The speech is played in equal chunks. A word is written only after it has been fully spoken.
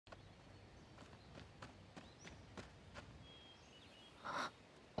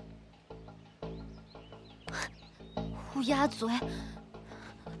乌鸦嘴！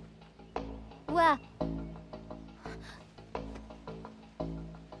喂，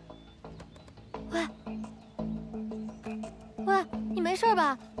喂，喂，你没事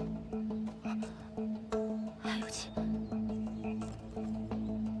吧？还有气，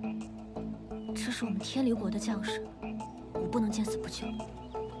这是我们天离国的将士，我不能见死不救。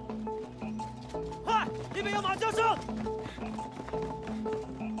快，那边有马叫声！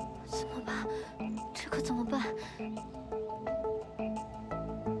怎么办？这可怎么办？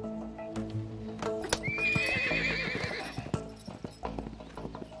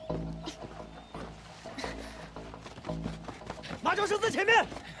 马教授在前面。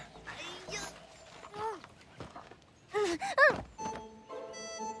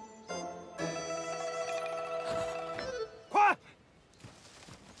快！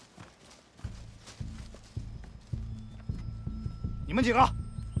你们几个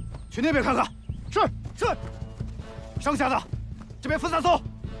去那边看看。是。剩下的这边分散搜。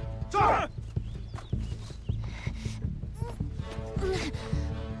是。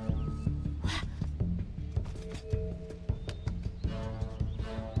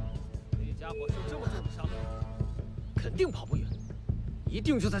 我受这么重的伤，肯定跑不远，一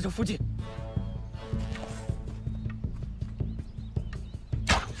定就在这附近。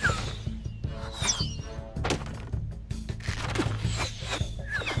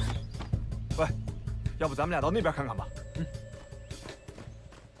喂，要不咱们俩到那边看看吧？嗯。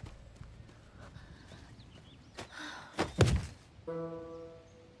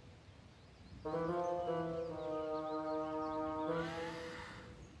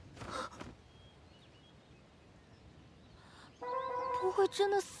不会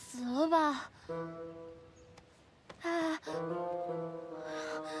真的死了吧？哎，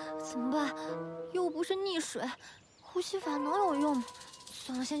怎么办？又不是溺水，呼吸法能有用吗？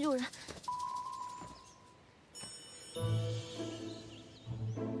算了，先救人。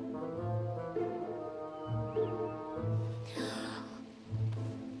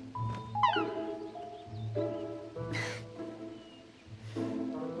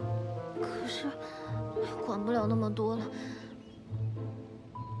可是，管不了那么多了。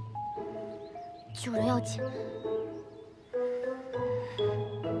 救人要紧。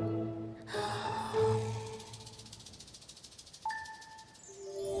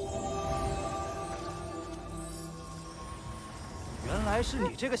原来是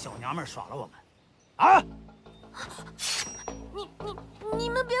你这个小娘们耍了我们，啊！你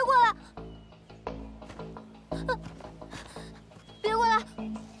们别过来！别过来！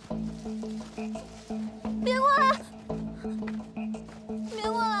别过来！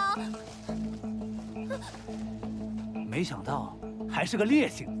别过来啊！ 没想到还是个烈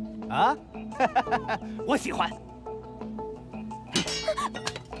性啊！我喜欢。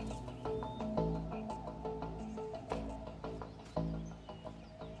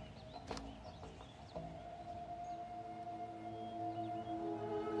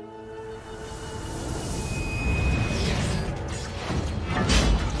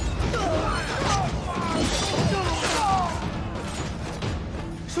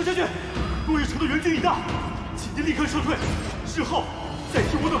守将军，洛邑城的援军已到。 请您立刻撤退，事后再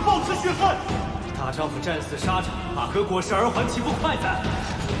替我等报此血汗。大丈夫战死沙场，马革裹尸而还，岂不快哉？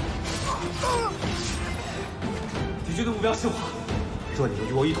敌军的目标是我，若你们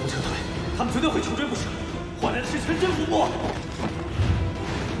与我一同撤退，他们绝对会穷追不舍，换来的是全军覆没。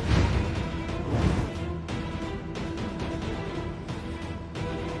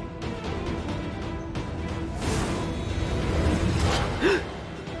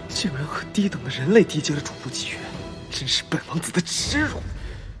竟然和低等的人类缔结了主仆契约，真是本王子的耻辱！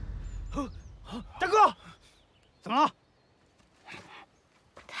大哥，怎么了？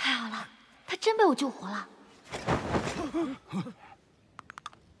太好了，他真被我救活了！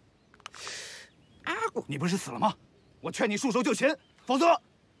你不是死了吗？我劝你束手就擒，否则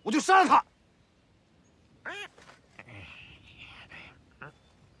我就杀了他！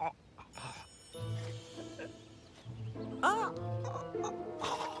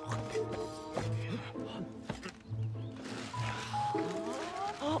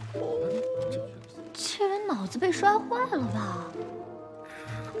这人脑子被摔坏了吧？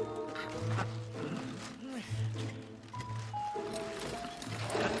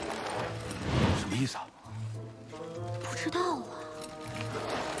什么意思啊？不知道啊。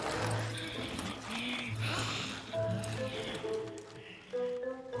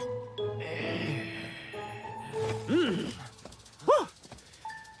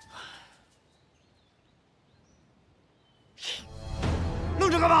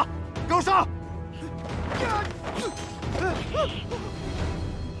愣着干嘛？给我上！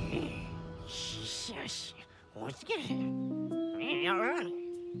下血，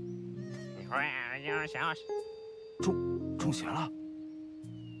中邪了。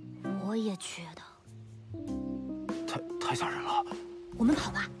我也觉得。太吓人了。我们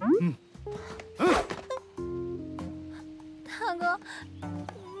跑吧。大哥，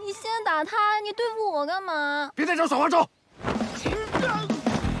你先打他，你对付我干嘛？别在这耍花招！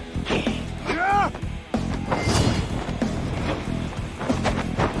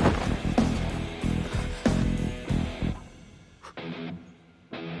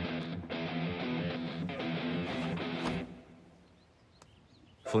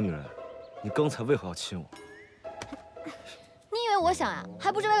疯女人，你刚才为何要亲我？你以为我想呀？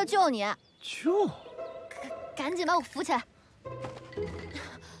还不是为了救你？救？赶紧把我扶起来！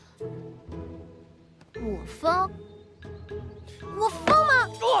我疯？我疯吗？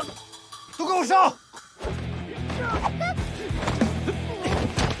都给我上！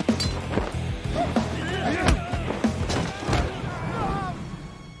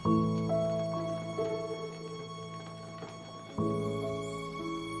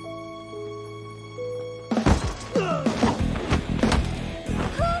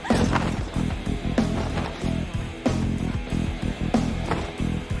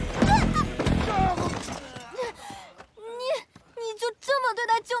你就这么对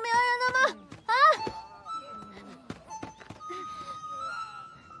待救命恩人的吗？啊！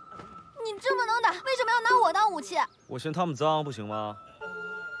你这么能打，为什么要拿我当武器？我嫌他们脏，不行吗？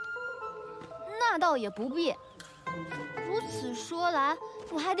那倒也不必。如此说来，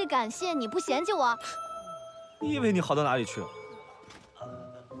我还得感谢你不嫌弃我。你以为你好到哪里去？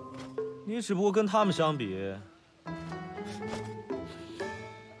你只不过跟他们相比，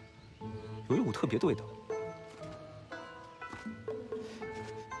有一股特别对等，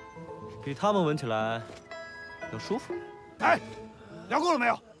比他们闻起来要舒服。哎，聊够了没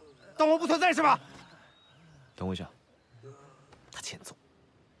有？当我不存在是吧？等我一下，他欠揍。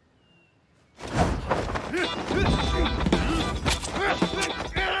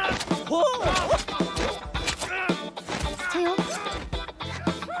加油！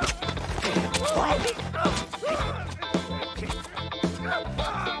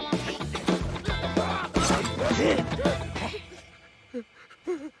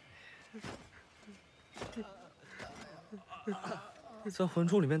在魂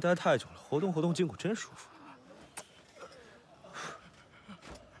珠里面待太久了，活动活动筋骨真舒服。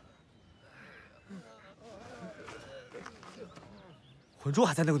魂珠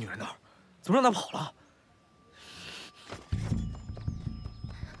还在那个女人那儿，怎么让她跑了？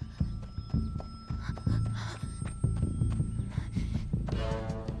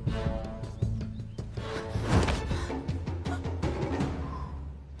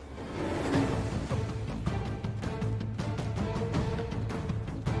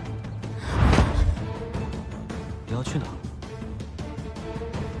你要去哪？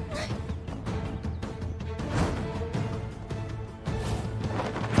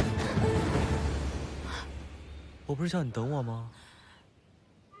我不是叫你等我吗？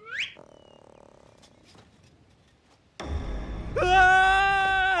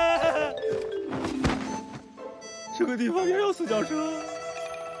这个地方也有四脚蛇。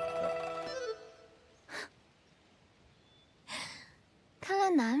看来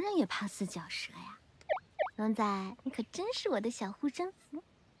男人也怕四脚蛇呀。龙仔，你可真是我的小护身符。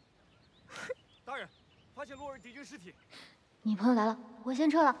大人，发现落日敌军尸体。你朋友来了，我先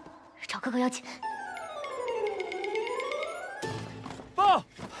撤了，找哥哥要紧。报，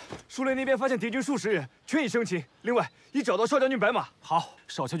树林那边发现敌军数十人，全已生擒。另外，已找到少将军白马。好，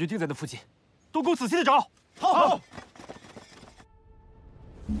少将军定在那附近，都给我仔细的找。好。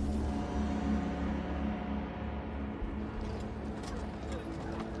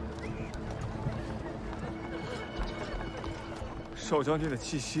少将军的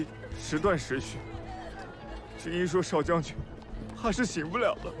气息时断时续，军医说少将军怕是醒不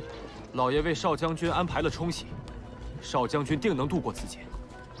了了。老爷为少将军安排了冲洗，少将军定能度过此劫。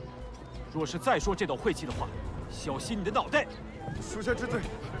若是再说这道晦气的话，小心你的脑袋！属下知罪。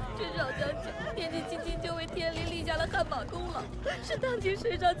这少将军年纪轻轻就为天灵立下了汗马功劳，是当今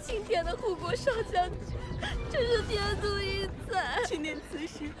世上钦点的护国少将军，真是天妒异才。去年此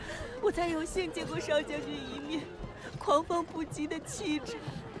时，我才有幸见过少将军一面。狂放不羁的气质，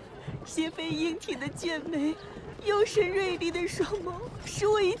斜飞英挺的剑眉，幽深锐利的双眸，使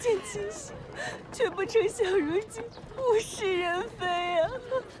我一见倾心，却不成想如今物是人非啊！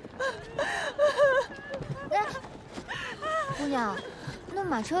哎，姑娘，那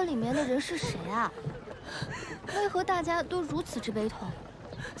马车里面的人是谁啊？为何大家都如此之悲痛？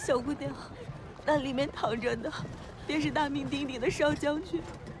小姑娘，那里面躺着的，便是大名鼎鼎的少将军。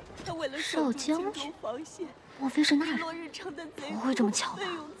他为了守住京中防线，莫非是那人？落日城的贼不会这么巧吧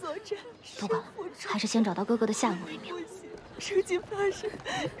奋勇作战，不管了，还是先找到哥哥的下落为妙。如今发生，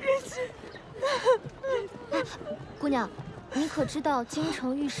人心。姑娘，你可知道京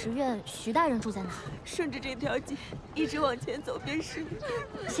城御史院徐大人住在哪？顺着这条街一直往前走便是。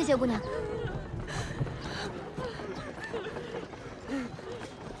谢谢姑娘。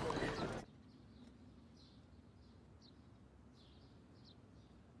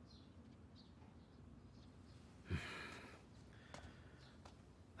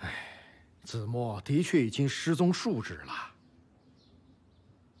子墨的确已经失踪数日了。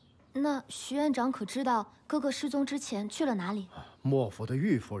那徐院长可知道哥哥失踪之前去了哪里？莫府的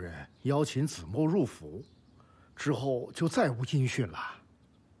玉夫人邀请子墨入府，之后就再无音讯了。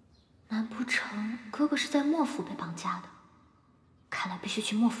难不成哥哥是在莫府被绑架的？看来必须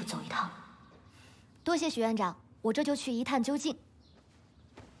去莫府走一趟了。多谢徐院长，我这就去一探究竟。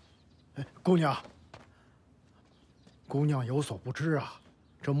姑娘，姑娘有所不知啊，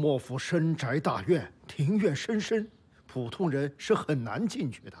这莫府深宅大院，庭院深深，普通人是很难进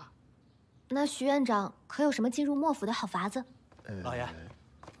去的。那徐院长可有什么进入莫府的好法子？老爷，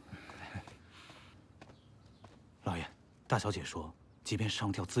老爷，大小姐说，即便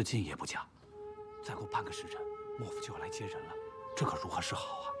上吊自尽也不假。再过半个时辰，莫府就要来接人了，这可如何是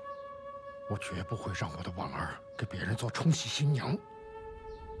好啊？我绝不会让我的婉儿给别人做冲喜新娘。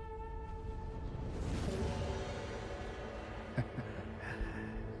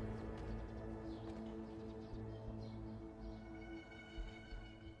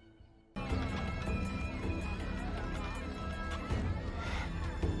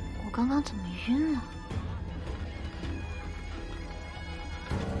我刚刚怎么晕了？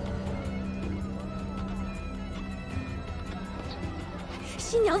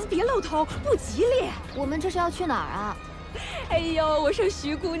新娘子别露头，不吉利。我们这是要去哪儿啊？哎呦，我说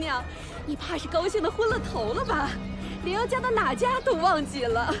徐姑娘，你怕是高兴的昏了头了吧？连要嫁到哪家都忘记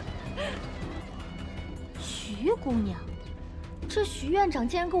了。徐姑娘，这徐院长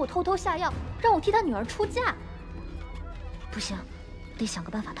竟然给我偷偷下药，让我替他女儿出嫁。不行，得想个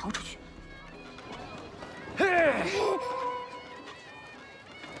办法逃出去。嘿，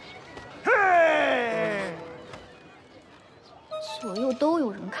嘿，左右都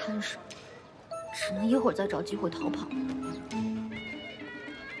有人看守，只能一会儿再找机会逃跑。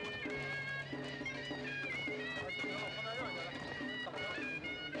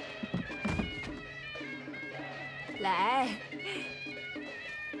来，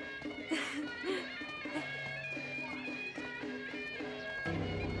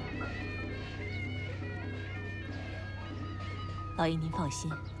老爷您放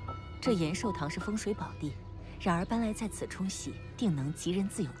心，这延寿堂是风水宝地，然而搬来在此冲喜，定能吉人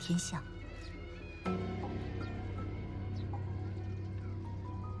自有天相。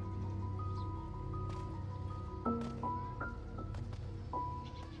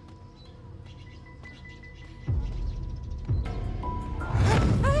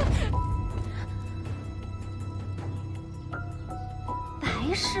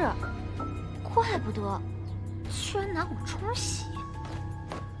白事，怪不得，居然拿我冲喜。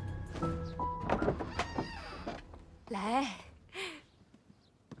来，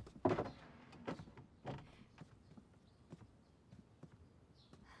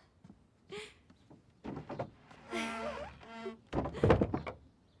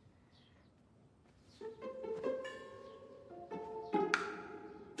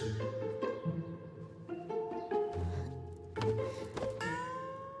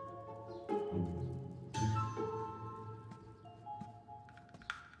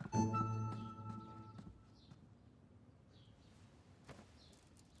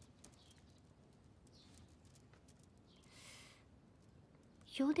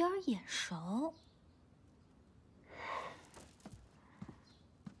有点眼熟。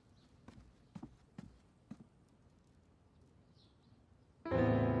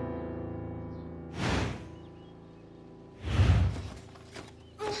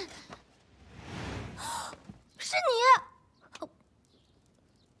是你！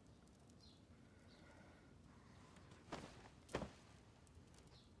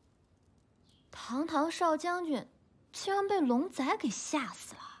堂堂少将军，竟然被龙仔给吓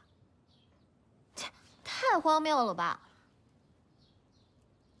死了！切，太荒谬了吧！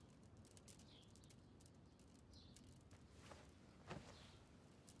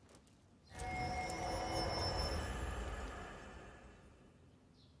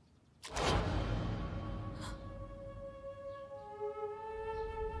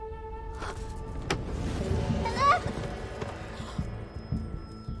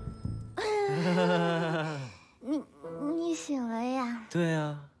你醒了呀？对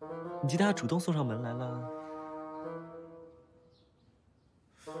啊，你记得他主动送上门来了。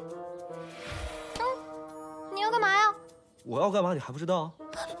我要干嘛你还不知道？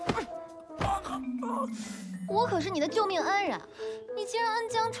我可是你的救命恩人，你竟然恩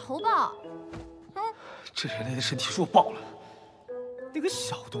将仇报！这人类的身体弱爆了，那个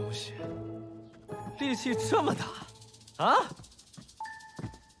小东西，力气这么大，啊！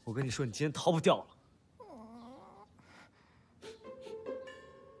我跟你说，你今天逃不掉了。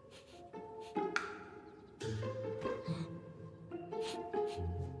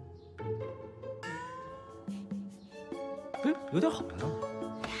哎，有点好了呢。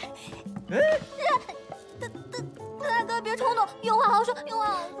哎，大哥别冲动，有话好说，有话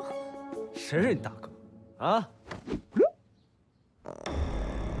好说。谁是你大哥？啊！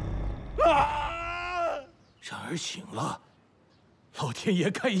然儿醒了，老天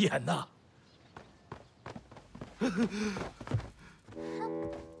爷开眼呐！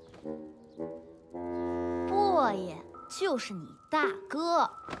波爷就是你大哥，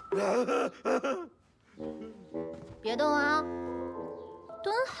别动啊，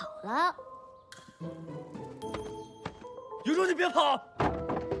蹲好了。有种你别跑！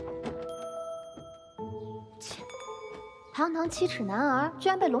切，堂堂7尺男儿，居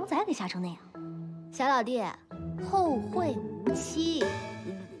然被龙仔给吓成那样。小老弟，后会无期。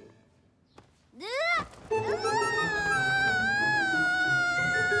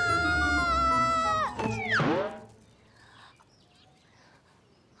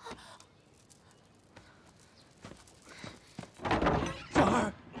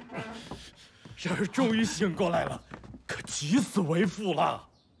然儿终于醒过来了，可急死为父了。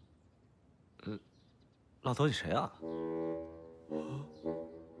老头，你谁啊？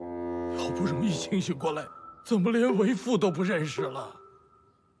好不容易清醒过来，怎么连为父都不认识了？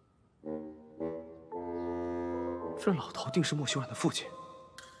这老头定是莫修染的父亲。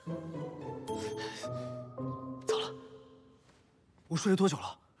走了。我睡了多久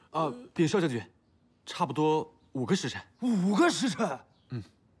了？禀少将军，差不多5个时辰。5个时辰。嗯。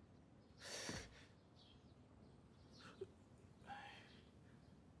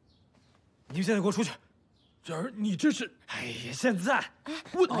你们现在给我出去！然儿，你这是……哎呀，现在！哎，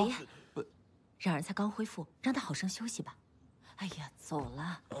老爷，然儿才刚恢复，让他好生休息吧。哎呀，走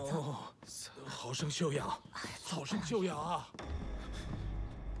了。哦，好生休养，好生休养啊！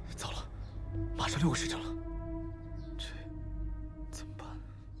糟了，马上6个时辰了，这怎么办？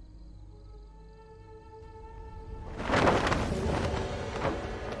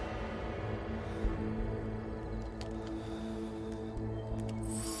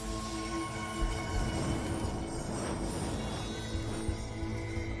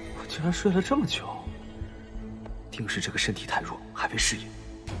我居然睡了这么久，定是这个身体太弱，还未适应。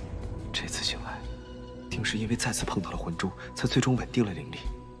这次醒来，定是因为再次碰到了魂珠，才最终稳定了灵力。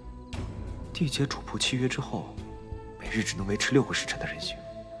缔结主仆契约之后，每日只能维持6个时辰的人形，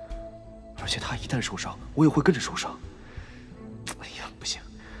而且他一旦受伤，我也会跟着受伤。哎呀，不行，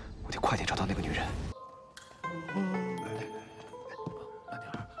我得快点找到那个女人。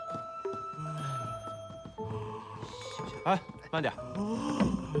哎，慢点。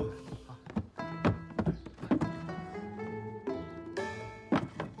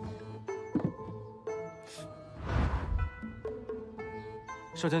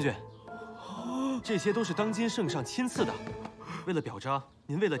少将军，这些都是当今圣上亲赐的，为了表彰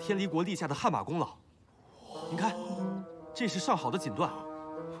您为了天离国立下的汗马功劳。您看，这是上好的锦缎，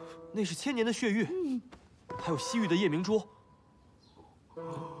那是千年的血玉，还有西域的夜明珠。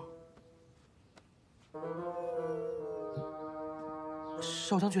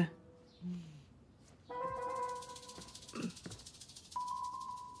少将军，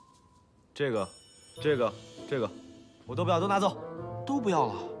这个，我都不要，都拿走。都不要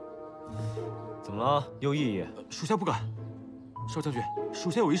了。怎么了？有异议？属下不敢。少将军，属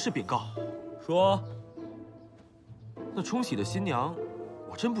下有一事禀告。说。那冲喜的新娘，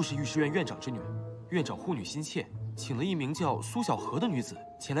我真不是御史院院长之女，院长护女心切，请了一名叫苏小荷的女子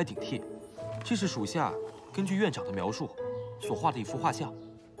前来顶替。这是属下根据院长的描述所画的一幅画像。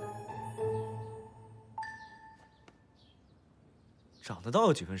长得倒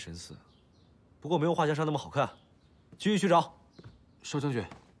有几分神似，不过没有画像上那么好看。继续去找。少将军，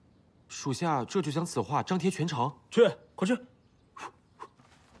属下这就将此画张贴全城。去，快去！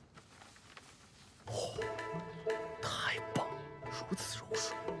太棒，如此柔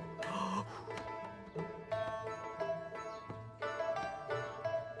顺。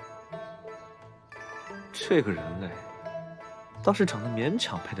这个人类倒是长得勉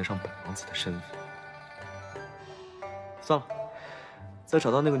强配得上本王子的身份。算了，在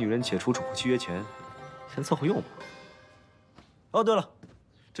找到那个女人解除主仆契约前，先凑合用吧。哦，对了，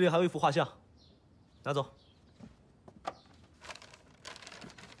这里还有一幅画像，拿走。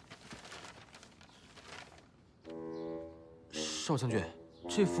少将军，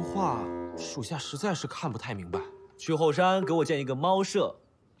这幅画属下实在是看不太明白。去后山给我建一个猫舍，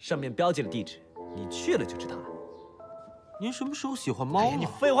上面标记了地址，你去了就知道了。您什么时候喜欢猫了？你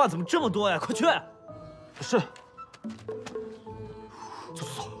废话怎么这么多呀？快去！是。走。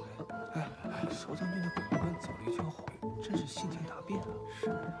少将军的果官早立交回，真是性情大变啊！是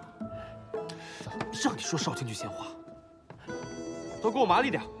啊。让你说少将军闲话。都给我麻利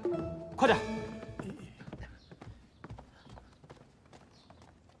点，快点！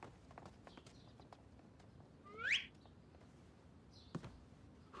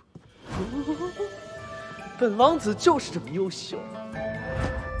本王子就是这么优秀。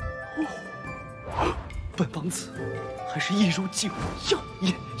本王子还是一如既往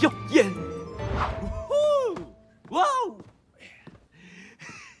耀眼。哇哦！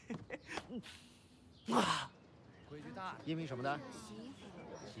因为什么的？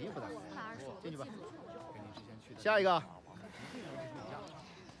洗衣服的。进去吧。下一个。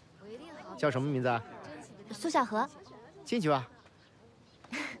叫什么名字啊？苏小荷。进去吧。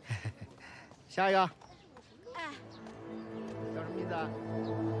下一个。哎。叫什么名字啊？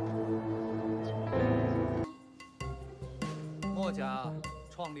墨家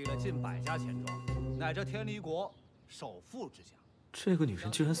创立了近100家钱庄，乃这天离国首富之家。这个女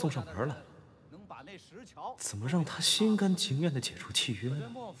人居然送上门来了。怎么让他心甘情愿地解除契约呢？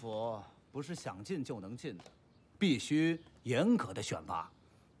莫府不是想进就能进的，必须严格的选拔。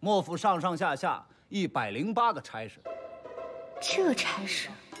莫府上下108个差事，这差事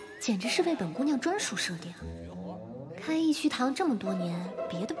简直是为本姑娘专属设定。开义虚堂这么多年，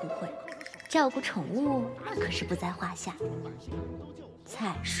别的不会，照顾宠物那可是不在话下。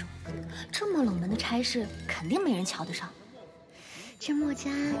再说，这么冷门的差事，肯定没人瞧得上。这墨家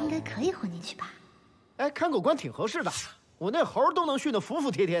应该可以混进去吧？哎，看狗官挺合适的，我那猴都能训得服服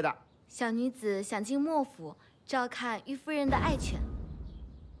帖帖的。小女子想进莫府照看玉夫人的爱犬。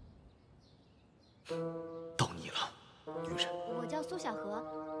到你了，女人。我叫苏小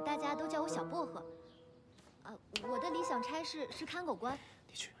荷，大家都叫我小薄荷。我的理想差事是看狗官。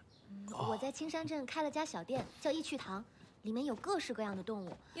你去。我在青山镇开了家小店，叫义趣堂，里面有各式各样的动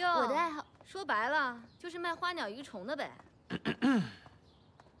物。哟，我的爱好说白了就是卖花鸟鱼虫的呗。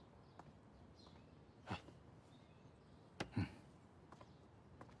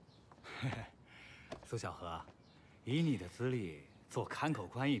苏小荷，以你的资历做看狗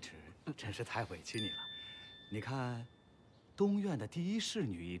官一职，真是太委屈你了。你看，东院的第一侍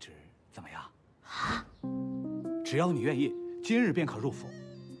女一职怎么样？啊？只要你愿意，今日便可入府。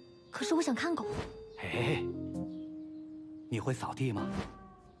可是我想看狗。哎，你会扫地吗？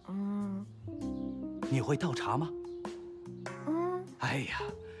你会倒茶吗？哎呀，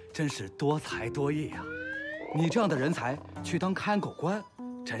真是多才多艺呀！你这样的人才去当看狗官，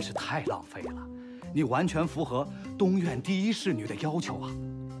真是太浪费了。你完全符合东院第一侍女的要求啊！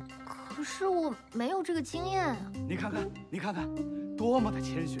可是我没有这个经验啊！你看看，多么的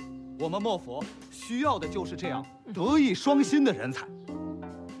谦逊！我们莫府需要的就是这样德艺双馨的人才。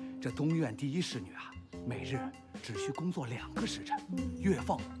这东院第一侍女啊，每日只需工作2个时辰，月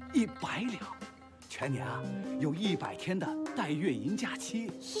俸100两，全年啊有100天的带月银假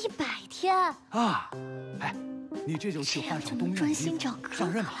期。100天啊！哎，你这就去换上东院的衣服上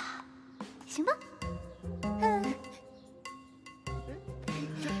任吧。行吧。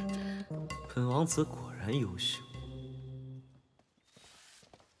本王子果然优秀。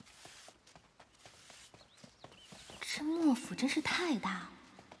这莫府真是太大了，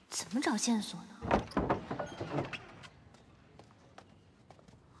怎么找线索呢？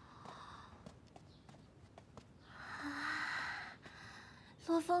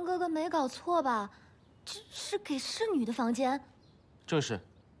洛风哥哥没搞错吧？这是给侍女的房间？正是。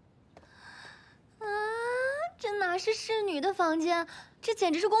啊，这哪是侍女的房间？这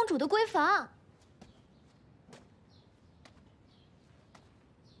简直是公主的闺房。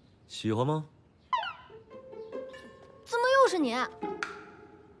喜欢吗？怎么又是你？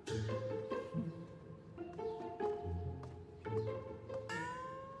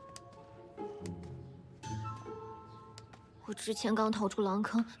我之前刚逃出狼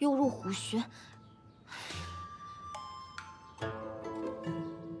坑，又入虎穴。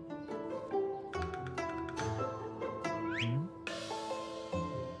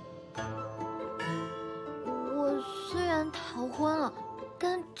我虽然逃婚了，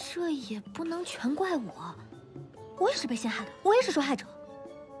但这也不能全怪我。我也是被陷害的，我也是受害者。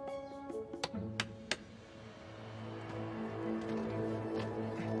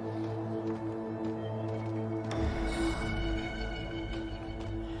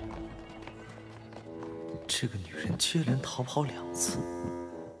这个女人接连逃跑2次，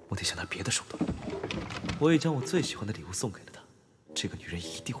我得想点别的手段。我也将我最喜欢的礼物送给了她，这个女人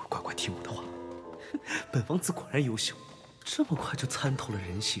一定会乖乖听我的话。本王子果然优秀，这么快就参透了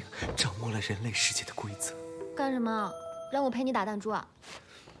人性，掌握了人类世界的规则。干什么？让我陪你打弹珠啊？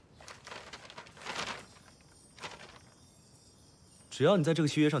只要你在这个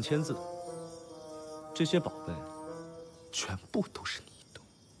契约上签字，这些宝贝全部都是你的。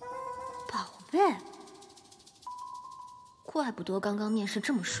宝贝，怪不得刚刚面试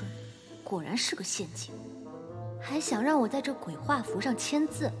这么顺，果然是个陷阱，还想让我在这鬼画符上签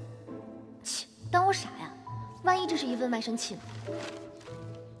字。切，当我傻呀？万一这是一份卖身契呢？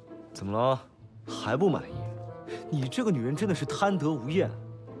怎么了？还不满意？你这个女人真的是贪得无厌。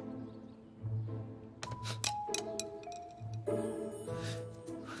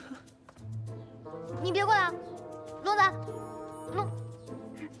你别过来，龙仔，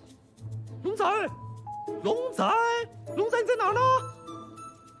龙仔，你在哪儿呢？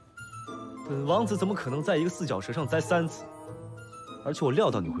本王子怎么可能在一个四脚蛇上栽3次？而且我料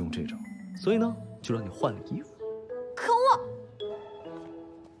到你会用这招，所以呢，就让你换了衣服。可恶！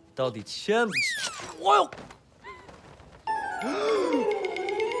到底签不签？哎呦！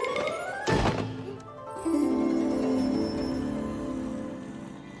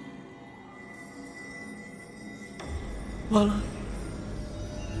完了！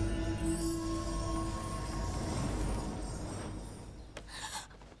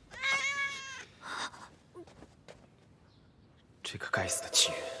这个该死的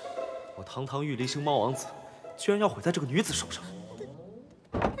契约，我堂堂玉离星猫王子，居然要毁在这个女子手上。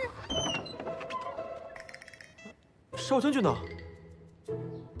少将军呢？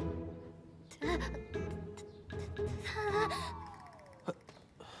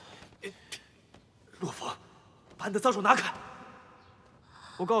洛风，把你的脏手拿开！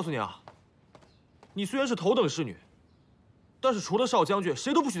我告诉你啊，你虽然是头等侍女，但是除了少将军，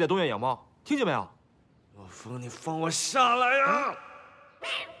谁都不许在东院养猫，听见没有？洛风，你放我下来呀！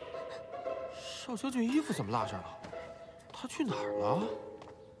少将军衣服怎么落这儿了？他去哪儿了？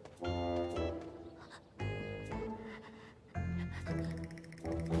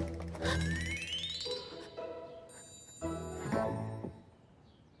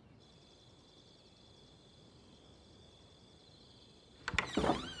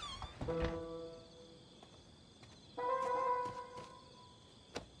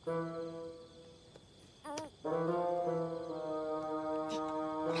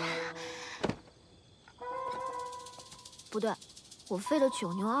不对，我费了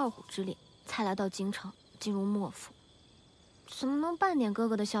9牛2虎之力才来到京城，进入莫府，怎么能半点哥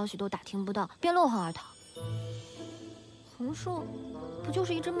哥的消息都打听不到，便落荒而逃？横竖不就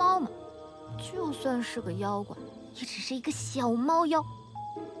是一只猫吗？就算是个妖怪，也只是一个小猫妖。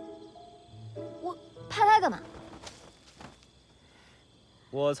我拍拍干嘛？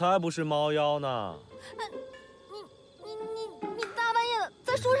我才不是猫妖呢！你大半夜的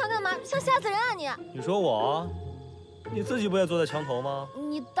在树上干嘛？想吓死人啊你！你说我？你自己不也坐在墙头吗？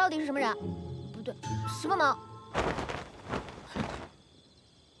你到底是什么人？不对，什么猫？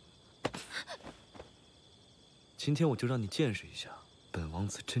今天我就让你见识一下本王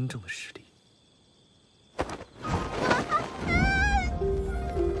子真正的实力。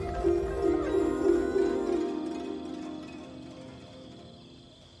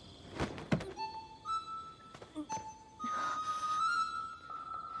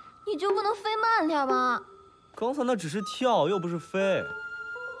你就不能飞慢点吗？刚才那只是跳，又不是飞。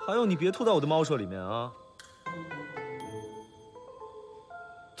还有，你别吐在我的猫舍里面啊！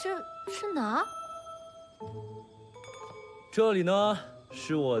这是哪儿？这里呢，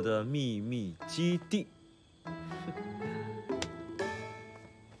是我的秘密基地。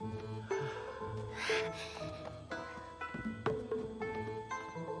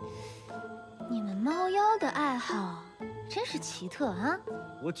你们猫妖的爱好真是奇特啊！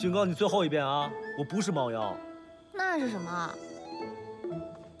我警告你最后一遍啊，我不是猫妖。那是什么？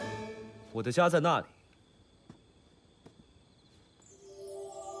我的家在那里。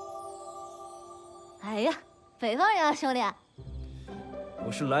哎呀，北方人啊，兄弟！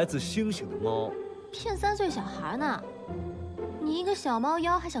我是来自星星的猫。骗3岁小孩呢？你一个小猫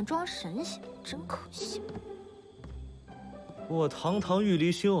妖还想装神仙，真可笑！我堂堂玉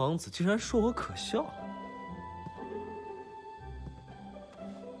离星王子，竟然说我可笑。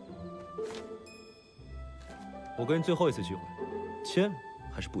我给你最后一次机会，签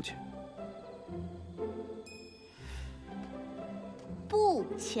还是不签？不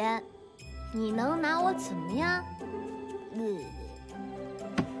签，你能拿我怎么样？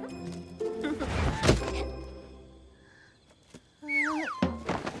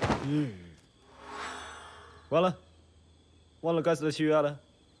完了，忘了该死的契约了。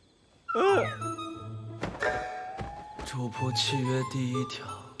主戳破契约第1条，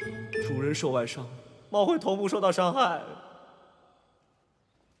主人受外伤，猫会同步受到伤害。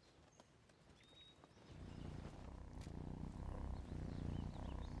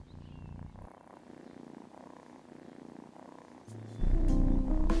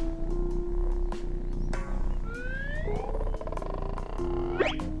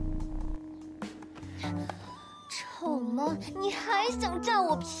臭猫，你还想占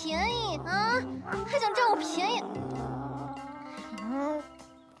我便宜啊？还想占我便宜？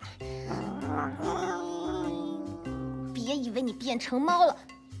别以为你变成猫了，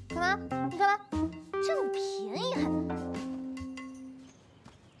干嘛？你干嘛？占我便宜还？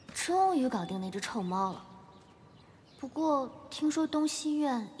终于搞定那只臭猫了。不过听说东西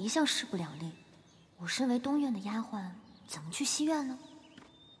院一向势不两立，我身为东院的丫鬟，怎么去西院呢？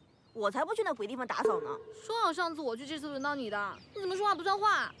我才不去那鬼地方打扫呢！说好上次我去，这次轮到你的，你怎么说话不算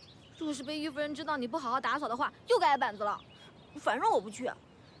话？若是被玉夫人知道你不好好打扫的话，又该挨板子了。反正我不去。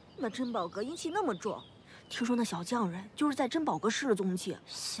那珍宝阁阴气那么重，听说那小匠人就是在珍宝阁施了踪气。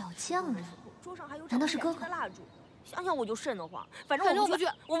小匠人？桌上还有难道是哥哥？蜡烛，想想我就瘆得慌。反正我不去，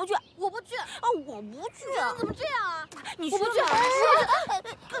我不去，我不去啊！我不去！怎么这样啊？你我不去！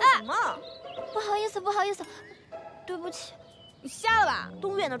干什么？不好意思，不好意思，对不起。你瞎了吧？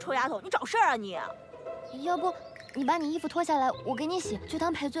东院的臭丫头，你找事儿啊你！要不你把你衣服脱下来，我给你洗，就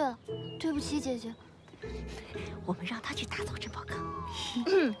当赔罪了。对不起，姐姐。我们让她去打扫珍宝阁。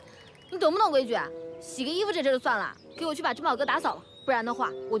你懂不懂规矩？洗个衣服这事就算了，给我去把珍宝阁打扫了，不然的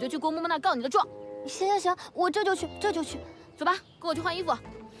话我就去郭嬷嬷那告你的状。行行行，我这就去，这就去。走吧，跟我去换衣服。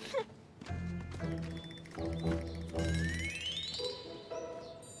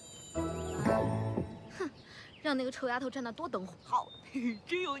哼，让那个臭丫头站那多等会。好，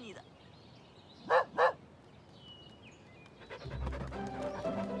真有你的。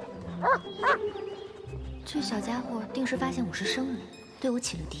这小家伙定是发现我是生人，对我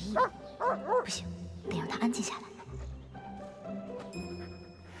起了敌意。不行，得让他安静下来。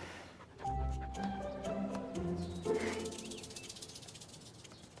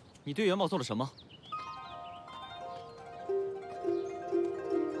你对元宝做了什么？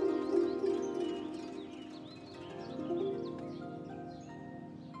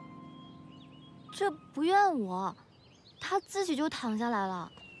这不怨我，他自己就躺下来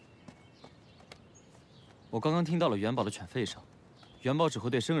了。我刚刚听到了元宝的犬吠声，元宝只会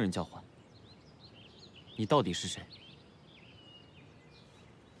对生人叫唤。你到底是谁？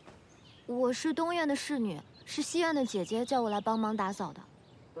我是东院的侍女，是西院的姐姐叫我来帮忙打扫的。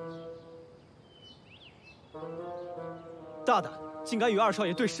大胆，竟敢与二少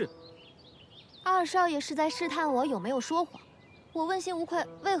爷对视！二少爷是在试探我有没有说谎，我问心无愧，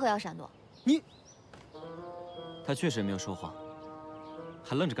为何要闪躲？你，他确实没有说谎，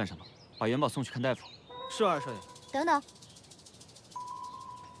还愣着干什么？把元宝送去看大夫。是二少爷。等等，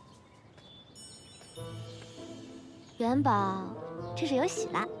元宝，这是有喜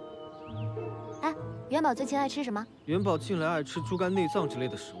了。哎，元宝最近爱吃什么？元宝近来爱吃猪肝、内脏之类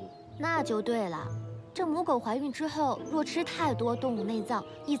的食物。那就对了，这母狗怀孕之后，若吃太多动物内脏，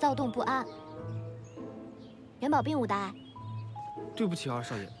易躁动不安。元宝并无大碍。对不起，二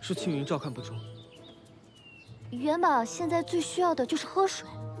少爷，是青云照看不周。元宝现在最需要的就是喝水，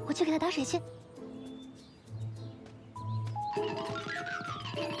我去给他打水去。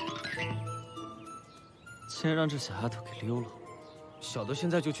竟然让这小丫头给溜了。小的现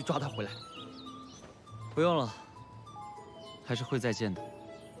在就去抓她回来。不用了，还是会再见的。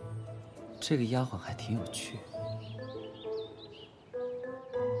这个丫鬟还挺有趣。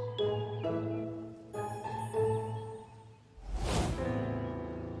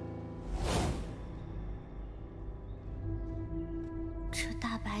这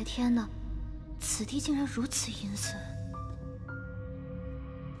大白天的，此地竟然如此阴森。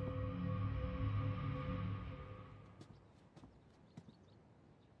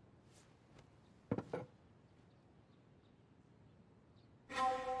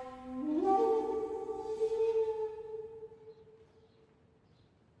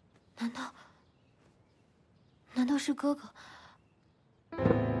难道是哥哥？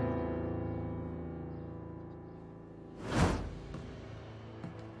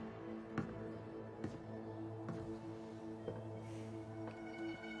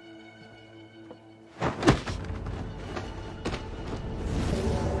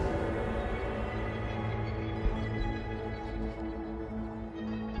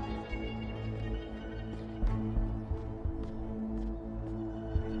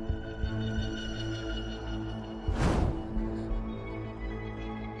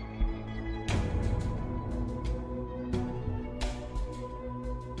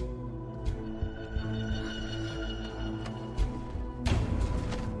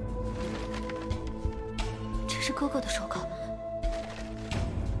这是哥哥的手铐。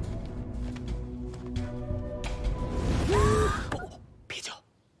别叫！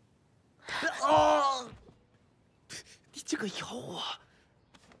啊！你这个咬我！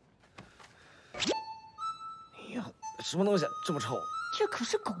哎呀，什么东西这么臭？这可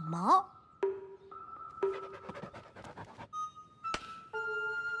是狗毛。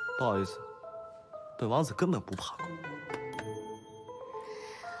不好意思，本王子根本不怕狗。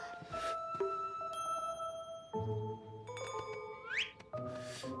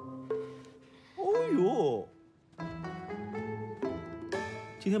哦呦，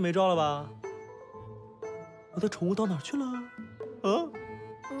今天没招了吧？我的宠物到哪儿去了？啊？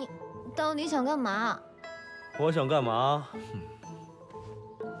你到底想干嘛？我想干嘛？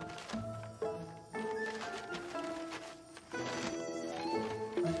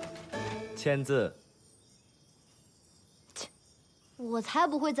签字。切，我才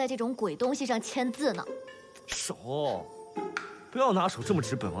不会在这种鬼东西上签字呢。手，不要拿手这么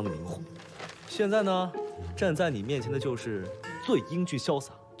指本王的名讳。现在呢，站在你面前的就是最英俊潇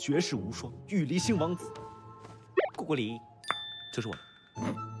洒、绝世无双、玉离星王子。姑姑礼，这是我的。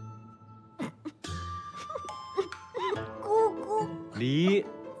姑姑礼。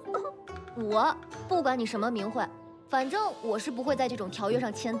我不管你什么名讳，反正我是不会在这种条约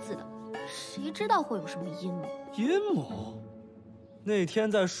上签字的。谁知道会有什么阴谋？阴谋？那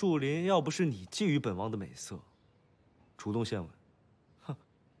天在树林，要不是你觊觎本王的美色，主动献吻，哼，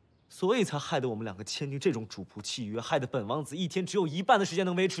所以才害得我们两个签订这种主仆契约，害得本王子一天只有一半的时间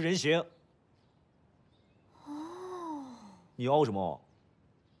能维持人形。哦，你哦什么？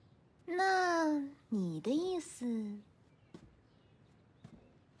那你的意思，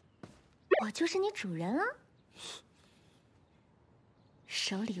我就是你主人了？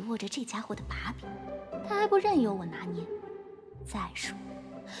手里握着这家伙的把柄，他还不任由我拿捏。再说，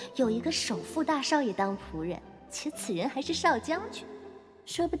有一个首富大少爷当仆人，且此人还是少将军，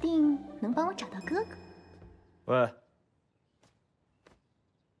说不定能帮我找到哥哥。喂，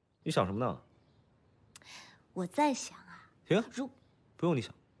你想什么呢？我在想啊，停，不用你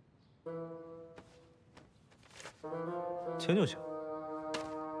想，签就行。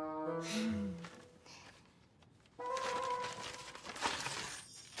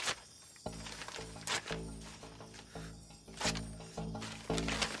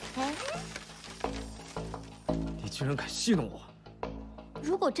你居然敢戏弄我！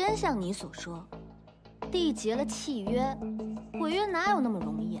如果真像你所说，缔结了契约，毁约哪有那么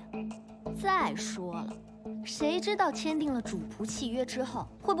容易？再说了，谁知道签订了主仆契约之后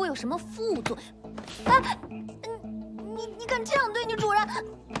会不会有什么副作用？啊！你敢这样对你主人？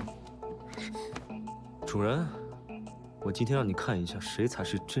主人，我今天让你看一下谁才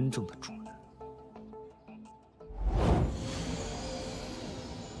是真正的主人。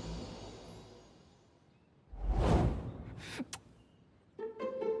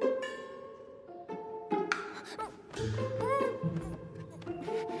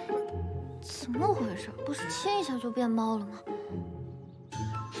怎么回事？不是亲一下就变猫了吗？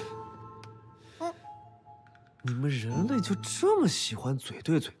你们人类就这么喜欢嘴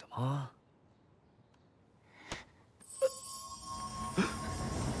对嘴的吗？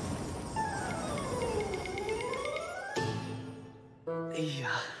哎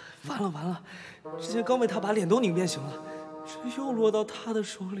呀，完了完了！之前刚被他把脸都拧变形了，这又落到他的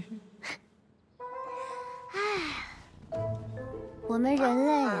手里。我们人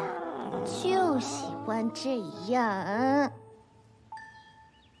类啊，就喜欢这样。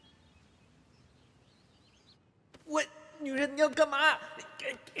喂，女人，你要干嘛？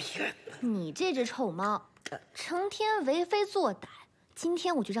你这只臭猫，成天为非作歹，今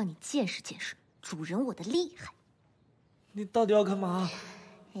天我就让你见识见识主人我的厉害。你到底要干嘛？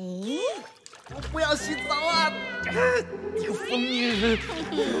哎，我不要洗澡啊！你个疯女人！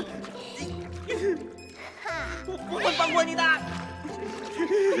我不会放过你的！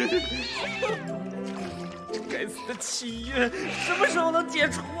这该死的契约什么时候能解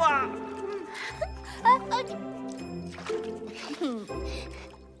除啊？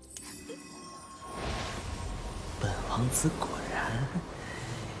本王子果然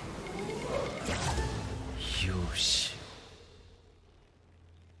优秀，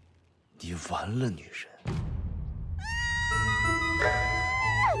你完了，女人！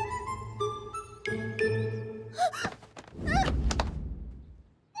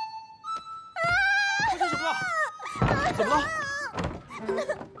发生什么了？怎么了？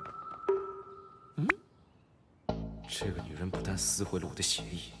嗯，这个女人不但撕毁了我的协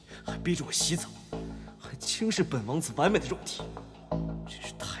议，还逼着我洗澡，还轻视本王子完美的肉体，真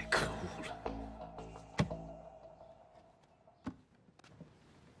是太可恶了。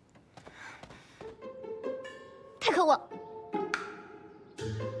可恶！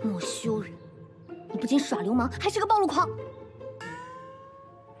莫羞人！你不仅耍流氓，还是个暴露狂！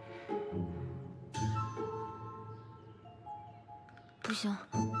不行，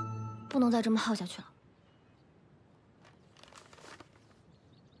不能再这么耗下去了。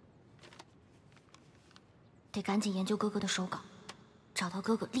得赶紧研究哥哥的手稿，找到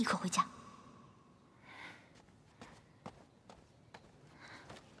哥哥立刻回家。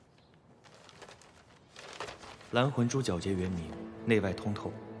蓝魂珠皎洁圆明，内外通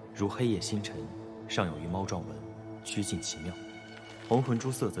透，如黑夜星辰，上有一猫状纹，曲径奇妙；红魂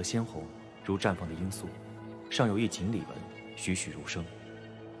珠色泽鲜红，如绽放的罂粟，上有一锦鲤纹，栩栩如生；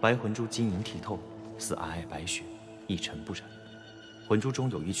白魂珠晶莹剔透，似皑皑白雪，一尘不染。魂珠中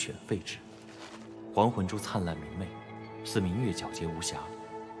有一犬吠之；黄魂珠灿烂明媚，似明月皎洁无瑕；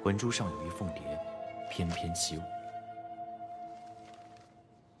魂珠上有一凤蝶，翩翩起舞。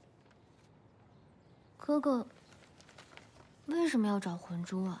哥哥。为什么要找魂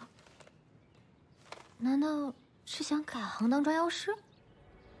珠啊？难道是想改行当抓妖师？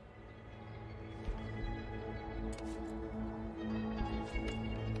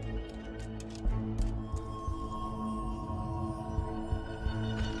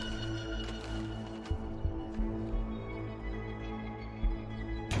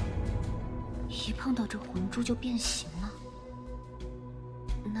一碰到这魂珠就变形了？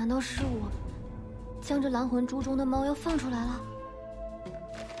难道是我？将这蓝魂珠中的猫要放出来了。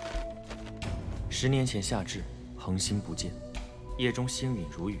10年前夏至，恒星不见，夜中星陨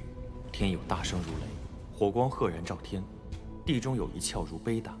如雨，天有大声如雷，火光赫然照天，地中有一窍如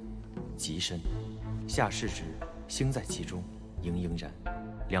杯大，极深。夏视之，星在其中，盈盈然，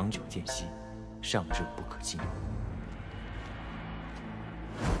良久渐息，上热不可近。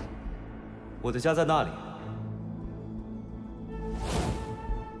我的家在那里。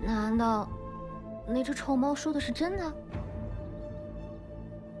难道？那只臭猫说的是真的？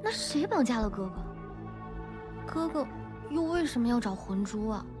那谁绑架了哥哥？哥哥又为什么要找魂珠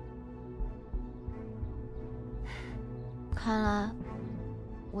啊？看来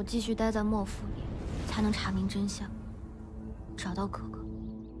我继续待在莫府里，才能查明真相，找到哥哥。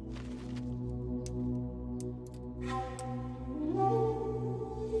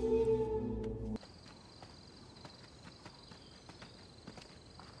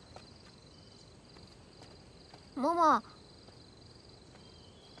嬷嬷，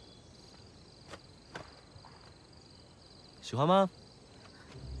喜欢吗？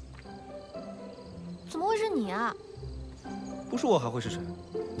怎么会是你啊？不是我还会是谁？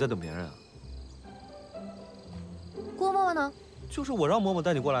你在等别人啊？郭嬷嬷呢？就是我让嬷嬷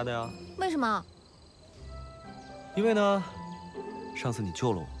带你过来的呀。为什么？因为呢，上次你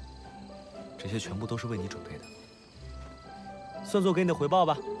救了我，这些全部都是为你准备的，算作给你的回报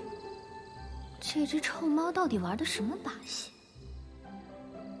吧。这只臭猫到底玩的什么把戏？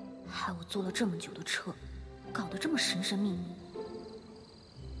害我坐了这么久的车，搞得这么神神秘秘。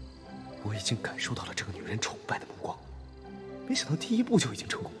我已经感受到了这个女人崇拜的目光，没想到第一步就已经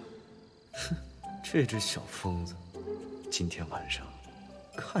成功了。哼，这只小疯子，今天晚上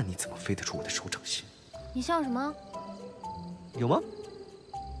看你怎么飞得出我的手掌心。你笑什么？有吗？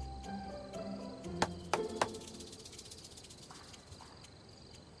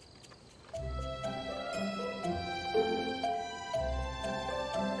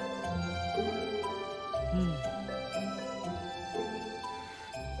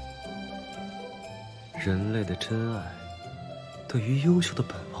人类的真爱，对于优秀的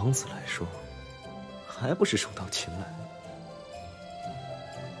本王子来说，还不是手到擒来？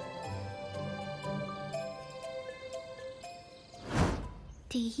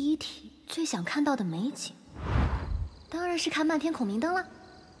第一题最想看到的美景，当然是看漫天孔明灯了。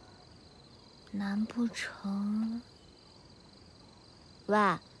难不成？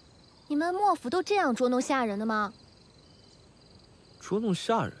喂，你们莫府都这样捉弄下人的吗？捉弄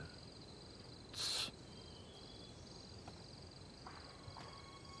下人？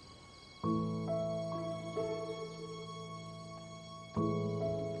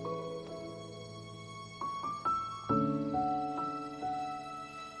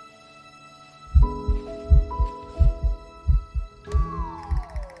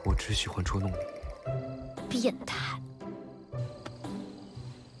我只喜欢捉弄你。变态！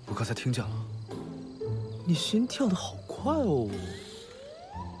我刚才听见了，你心跳的好快哦。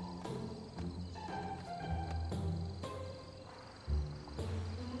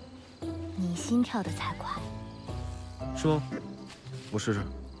你心跳的才快。是吗？我试试。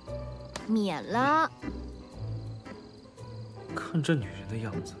免了。看这女人的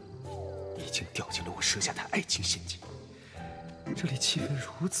样子，已经掉进了我设下的爱情陷阱。这里气氛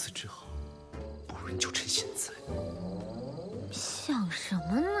如此之好，不古人就趁现在。想什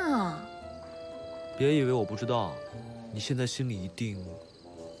么呢？别以为我不知道，你现在心里一定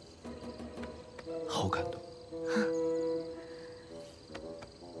好感动。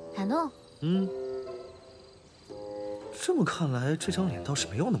感动？嗯。这么看来，这张脸倒是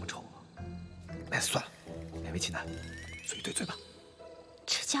没有那么丑啊。哎，算了，勉为其难，嘴对嘴吧。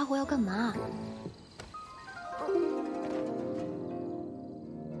这家伙要干嘛？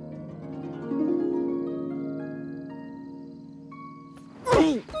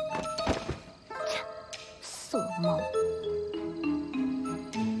色猫。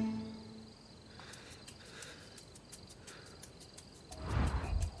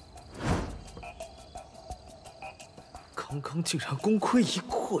刚刚竟然功亏一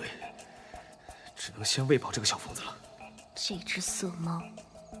篑，只能先喂饱这个小疯子了。这只色猫，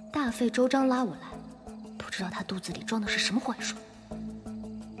大费周章拉我来，不知道它肚子里装的是什么幻术。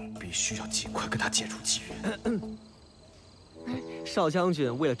必须要尽快跟他解除契约。少将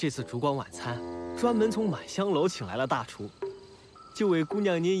军为了这次烛光晚餐，专门从满香楼请来了大厨，就为姑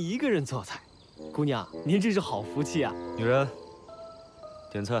娘您一个人做菜。姑娘，您真是好福气啊！女人，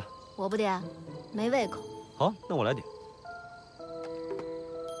点菜。我不点，没胃口。好，那我来点。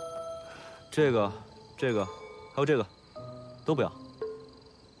这个，还有这个，都不要。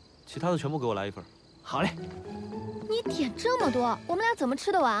其他的全部给我来一份。好嘞。你点这么多，我们俩怎么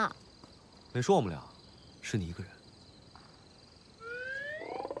吃得完啊？没说我们俩，是你一个人。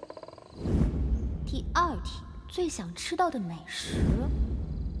第二题，最想吃到的美食，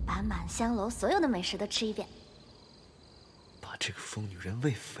把满香楼所有的美食都吃一遍。把这个疯女人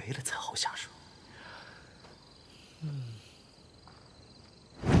喂肥了才好下手。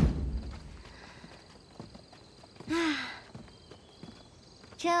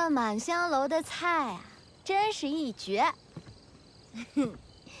这满香楼的菜啊，真是一绝。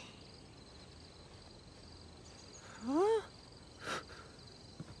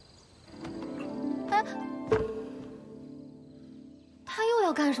哎，他又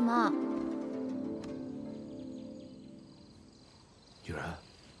要干什么？女人，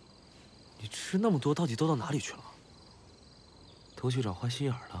你吃那么多，到底都到哪里去了？都去找坏心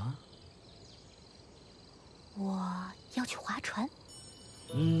眼了？我要去划船。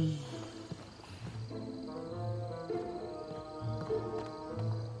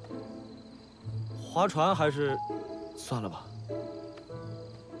划船还是算了吧。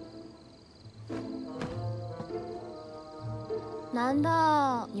难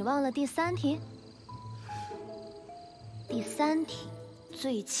道你忘了第三题？第三题，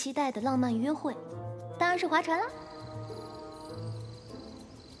最期待的浪漫约会，当然是划船啦。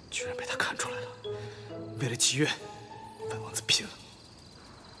居然被他看出来了，为了契约，本王子拼了。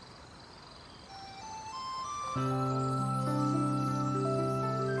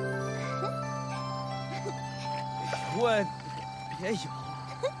喂，别咬！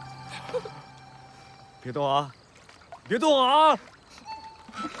别动啊！别动啊！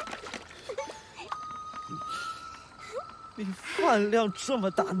你饭量这么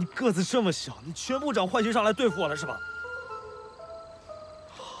大，你个子这么小，你全部长坏心上来对付我了是吧？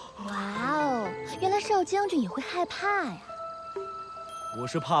哇哦，原来少将军也会害怕呀！我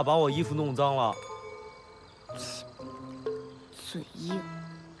是怕把我衣服弄脏了。嘴硬。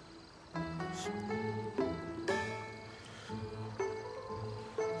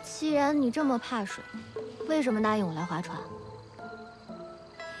既然你这么怕水，为什么答应我来划船？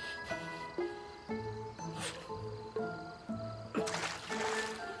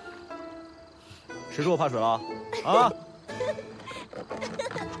谁说我怕水了？啊！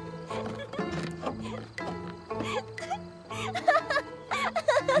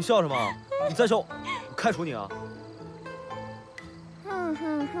你笑什么？你再笑，我开除你啊！哼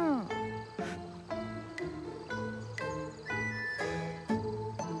哼哼。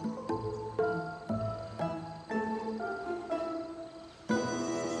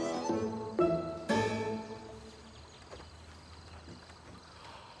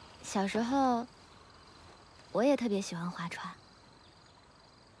小时候，我也特别喜欢划船，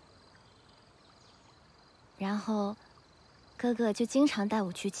然后哥哥就经常带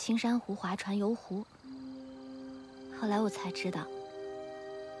我去青山湖划船游湖。后来我才知道，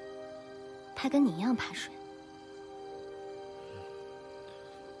他跟你一样怕水，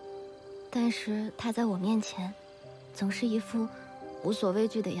但是他在我面前总是一副无所畏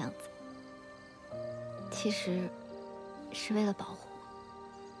惧的样子，其实是为了保护我。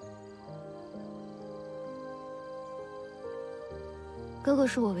哥哥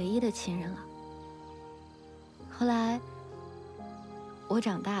是我唯一的亲人了。后来我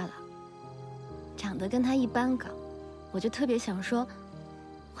长大了，长得跟他一般高，我就特别想说，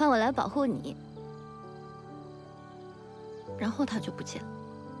换我来保护你，然后他就不见了。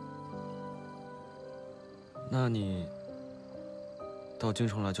那你到京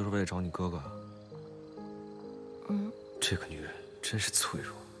城来就是为了找你哥哥？嗯，这个女人真是脆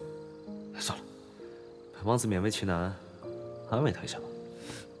弱。算了，本王子勉为其难，安慰她一下吧。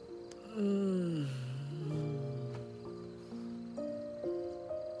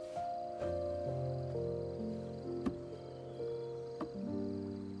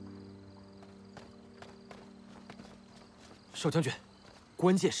少将军，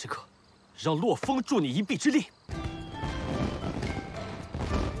关键时刻，让洛风助你一臂之力。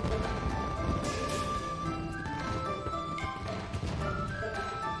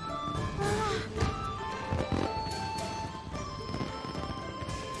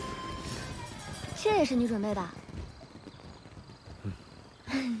这也是你准备的？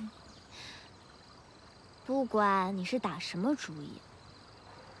不管你是打什么主意，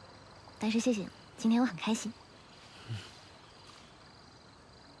但是谢谢你，今天我很开心。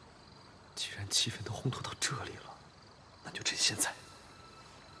既然气氛都烘托到这里了，那就趁现在。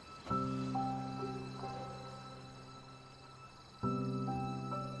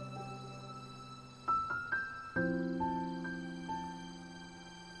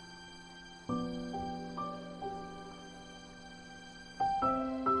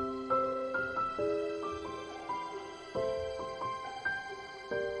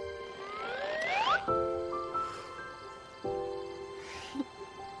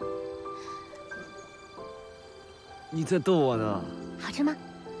你在逗我呢？好吃吗？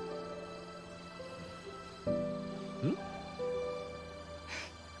嗯。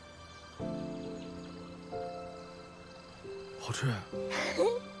好吃。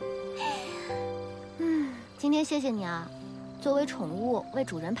今天谢谢你啊，作为宠物为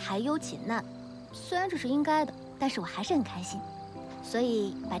主人排忧解难，虽然这是应该的，但是我还是很开心，所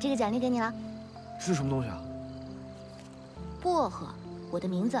以把这个奖励给你了。是什么东西啊？薄荷，我的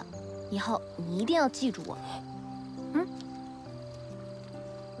名字，以后你一定要记住我。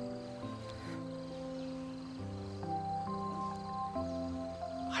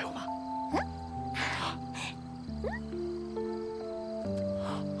还有吗？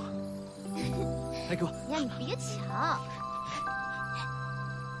来，给我。呀，你别抢。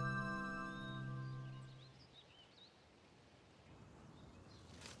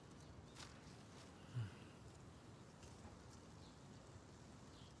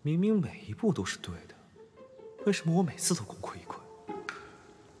明明每一步都是对的，为什么我每次都功亏一篑？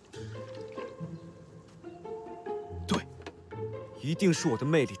对，一定是我的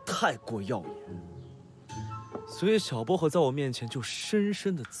魅力太过耀眼，所以小薄荷在我面前就深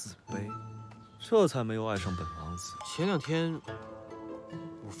深的自卑，这才没有爱上本王子。前2天，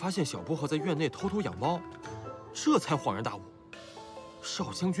我发现小薄荷在院内偷偷养猫，这才恍然大悟，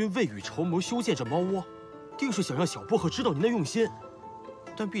少将军未雨绸缪修建这猫窝，定是想让小薄荷知道您的用心。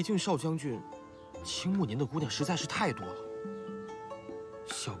但毕竟少将军倾慕您的姑娘实在是太多了，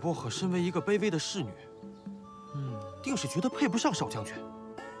小薄荷身为一个卑微的侍女，定是觉得配不上少将军。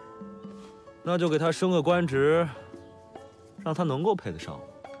那就给他升个官职，让他能够配得上我。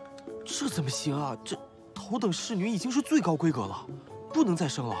这怎么行啊？这头等侍女已经是最高规格了，不能再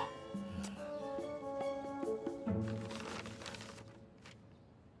升了。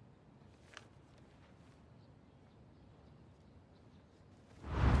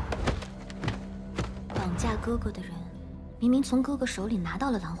绑架哥哥的人，明明从哥哥手里拿到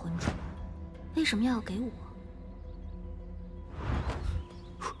了蓝魂珠，为什么要给我？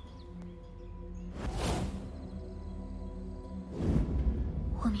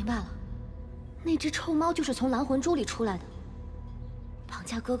我明白了，那只臭猫就是从蓝魂珠里出来的。绑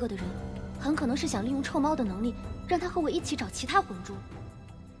架哥哥的人，很可能是想利用臭猫的能力，让他和我一起找其他魂珠。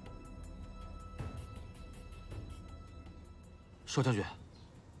少将军，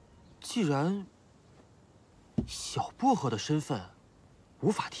既然小薄荷的身份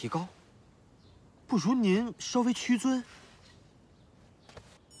无法提高，不如您稍微屈尊，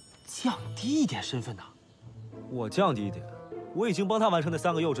降低一点身份呢？我降低一点？我已经帮他完成那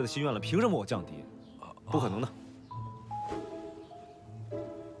3个幼稚的心愿了，凭什么我降低？不可能的。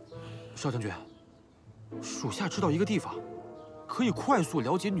少将军，属下知道一个地方，可以快速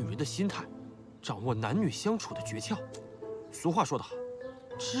了解女人的心态，掌握男女相处的诀窍。俗话说得好，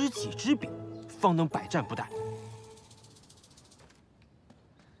知己知彼，方能百战不殆。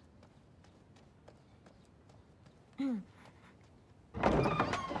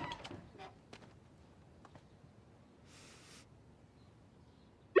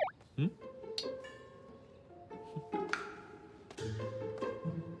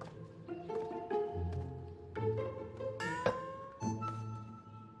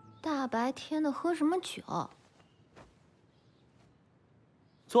大白天的喝什么酒？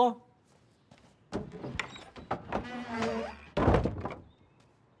坐。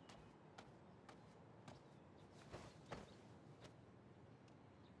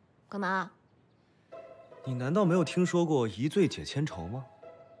干嘛？你难道没有听说过一醉解千愁吗？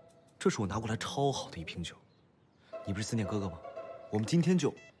这是我拿过来超好的一瓶酒。你不是思念哥哥吗？我们今天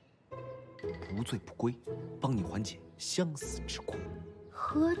就无醉不归，帮你缓解相思之苦。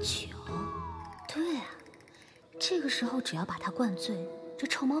喝酒？对啊，这个时候只要把他灌醉，这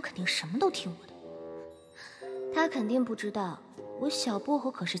臭猫肯定什么都听我的。他肯定不知道，我小薄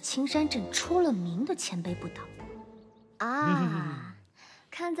荷可是青山镇出了名的千杯不倒啊！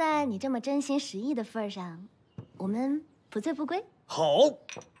看在你这么真心实意的份上，我们不醉不归。好，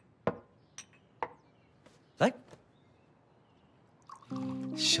来。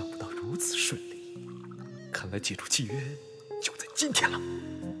想不到如此顺利，看来解除契约就在今天了。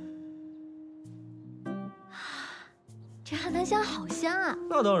这汉檀香好香啊！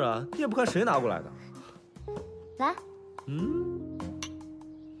那当然，你也不看谁拿过来的。来，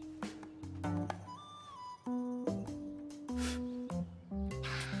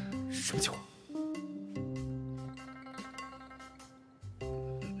什么酒？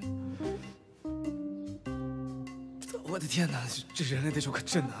我的天哪，这人类的酒可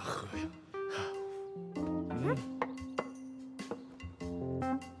真难喝呀！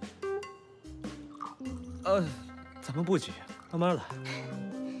咱们不急，慢慢来。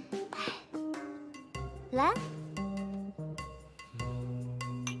来。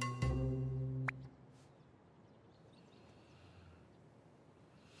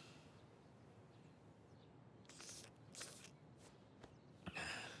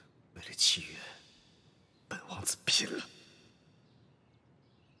为了契约，本王子拼了。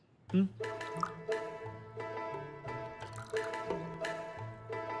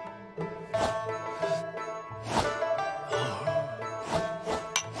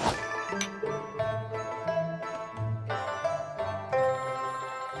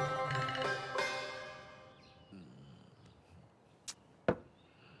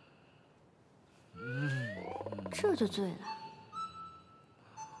这就醉了。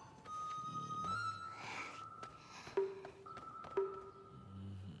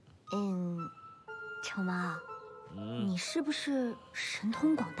臭猫，你是不是神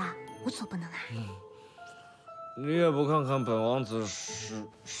通广大，无所不能啊？你也不看看本王子是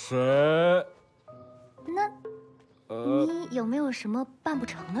谁？那，你有没有什么办不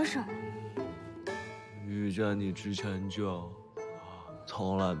成的事儿？遇见你之前就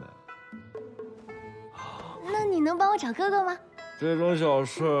从来没。那你能帮我找哥哥吗？这种小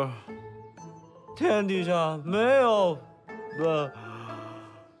事，天底下没有的。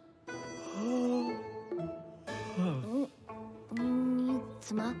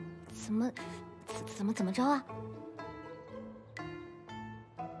你怎么着啊？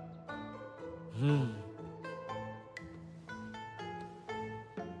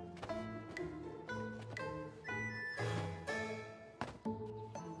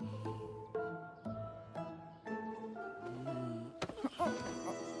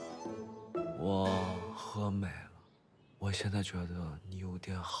我喝美了，我现在觉得你有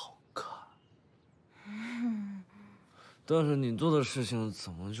点好看。但是你做的事情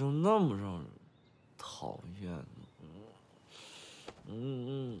怎么就那么让人讨厌呢？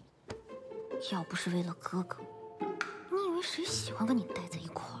要不是为了哥哥，你以为谁喜欢跟你待在一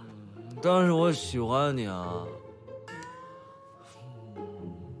块儿？但是我喜欢你啊！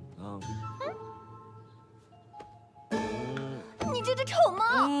你这只丑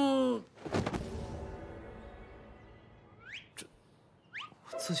猫！我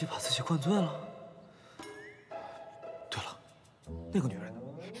自己把自己灌醉了。对了，那个女人呢？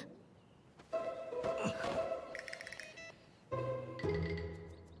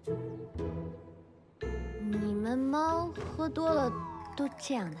你们猫喝多了都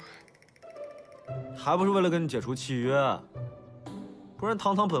这样的啊？还不是为了跟你解除契约，不然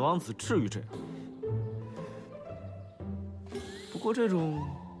堂堂本王子至于这样？不过这种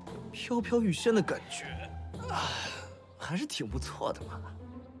飘飘欲仙的感觉，还是挺不错的嘛。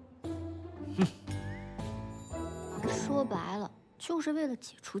说白了，就是为了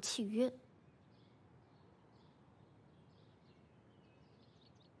解除契约。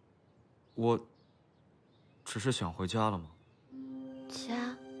我只是想回家了吗？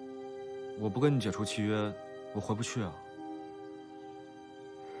家？我不跟你解除契约，我回不去啊。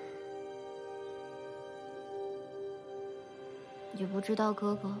也不知道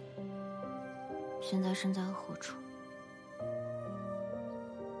哥哥现在身在何处。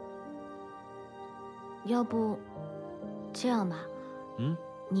要不这样吧，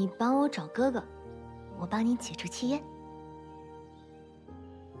你帮我找哥哥，我帮你解除契约。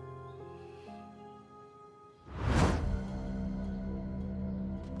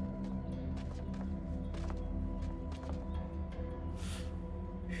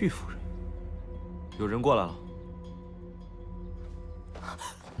玉夫人，有人过来了。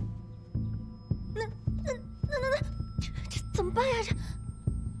这怎么办呀？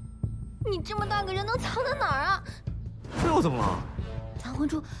你这么大个人能藏在哪儿啊？这又怎么了？蓝魂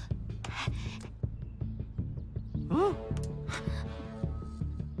珠，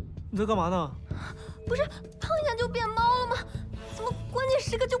你在干嘛呢？不是碰一下就变猫了吗？怎么关键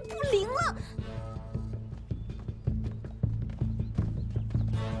时刻就不灵了？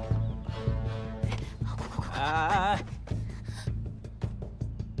哎！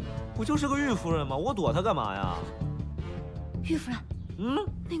不就是个玉夫人吗？我躲她干嘛呀？玉夫人，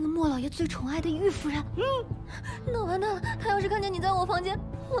那个莫老爷最宠爱的玉夫人，那完蛋了！他要是看见你在我房间，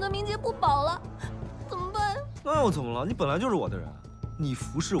我的名节不保了，怎么办？那又怎么了？你本来就是我的人，你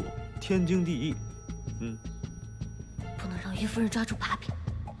服侍我，天经地义。不能让玉夫人抓住把柄。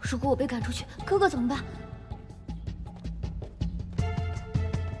如果我被赶出去，哥哥怎么办？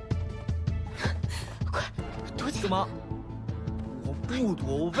快躲起来！干嘛？我不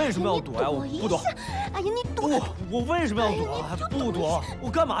躲，我为什么要躲呀？我不躲。哎呀，你躲！我为什么要躲？还不躲？我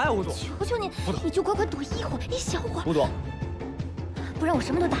干嘛呀？我躲！求求你，你就乖乖躲一会儿，一小会儿。不躲，不然我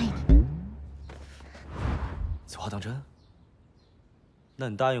什么都答应你。此话当真？那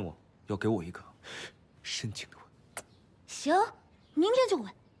你答应我，要给我一个深情的吻。行，明天就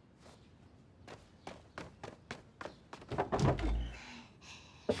吻。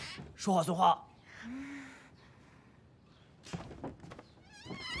说话算话。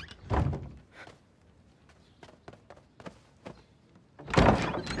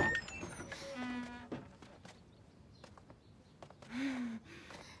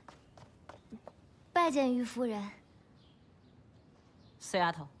拜见玉夫人。死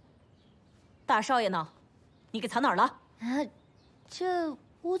丫头，大少爷呢？你给藏哪儿了？这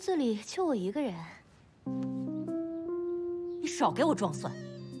屋子里就我一个人。你少给我装蒜！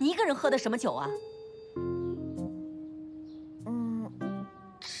你一个人喝的什么酒啊？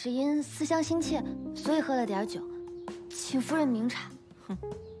只因思乡心切，所以喝了点酒，请夫人明察。哼，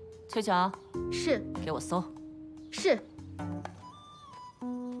秋乔，是，给我搜。是。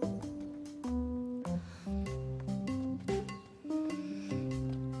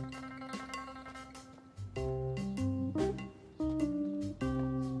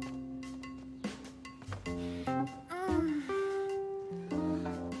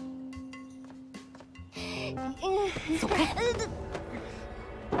走开！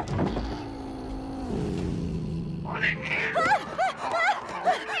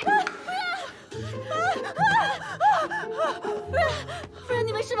夫人，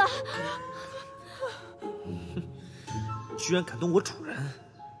你没事吧？居然敢动我主人，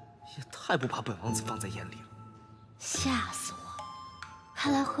也太不把本王子放在眼里了。吓死我！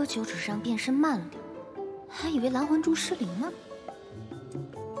看来喝酒只是让变身慢了点，还以为蓝魂珠失灵呢。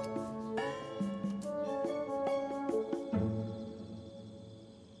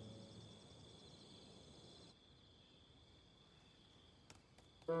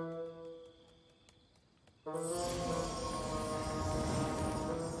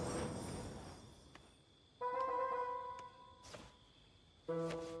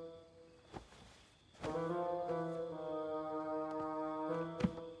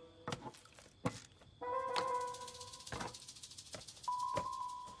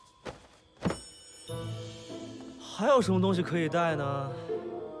还有什么东西可以带呢？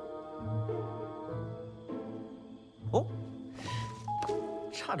哦，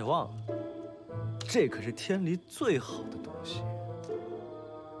差点忘了，这可是天离最好的东西。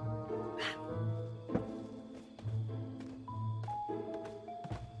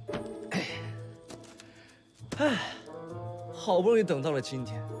哎，好不容易等到了今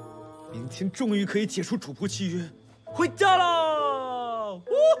天，明天终于可以解除主仆契约，回家了！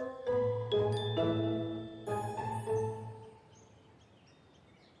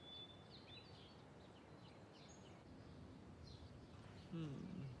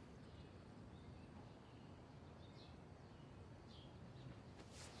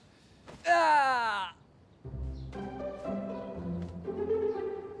啊！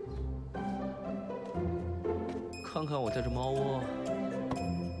看看我在这猫窝，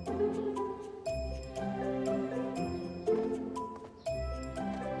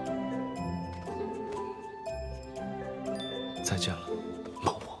再见了，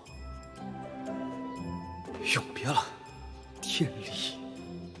猫窝，永别了，天离。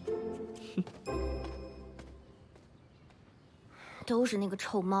都是那个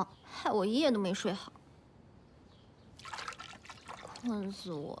臭猫，害我一夜都没睡好，困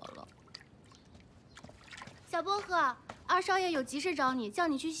死我了。小薄荷，二少爷有急事找你，叫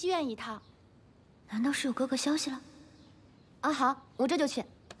你去西院一趟。难道是有哥哥消息了？啊，好，我这就去。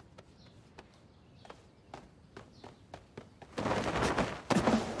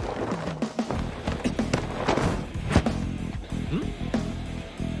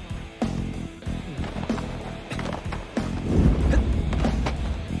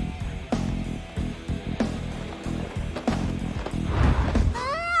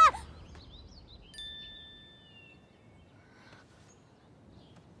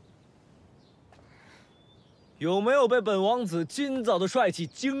有没有被本王子今早的帅气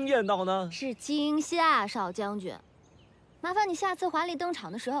惊艳到呢？是惊吓，少将军。麻烦你下次华丽登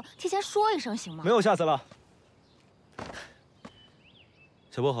场的时候提前说一声行吗？没有下次了。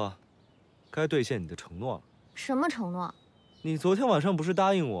小薄荷，该兑现你的承诺了。什么承诺？你昨天晚上不是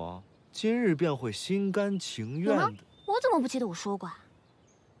答应我，今日便会心甘情愿的？我怎么不记得我说过啊？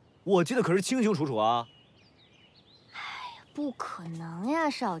我记得可是清清楚楚啊！哎呀，不可能呀，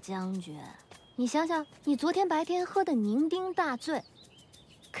少将军。你想想，你昨天白天喝的酩酊大醉，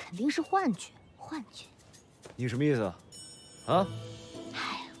肯定是幻觉，幻觉。你什么意思？啊？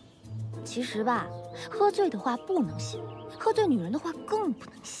哎呀，其实吧，喝醉的话不能信，喝醉女人的话更不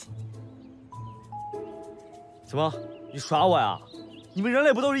能信。怎么？你耍我呀？你们人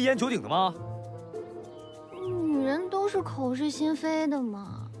类不都是一言九鼎的吗？女人都是口是心非的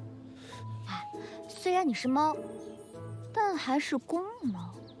嘛。哎，虽然你是猫，但还是公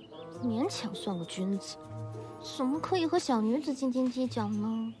猫，勉强算个君子，怎么可以和小女子斤斤计较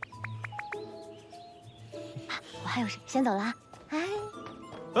呢？啊，我还有事，先走了啊！哎，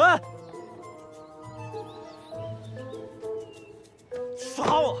哎，杀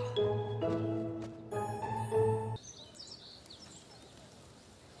我！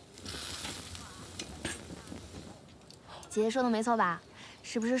姐姐说的没错吧？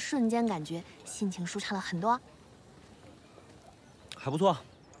是不是瞬间感觉心情舒畅了很多？还不错。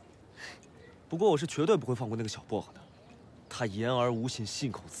不过我是绝对不会放过那个小薄荷的，他言而无信，信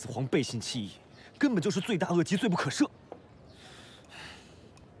口雌黄，背信弃义，根本就是罪大恶极，罪不可赦。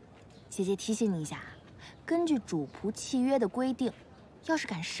姐姐提醒你一下，根据主仆契约的规定，要是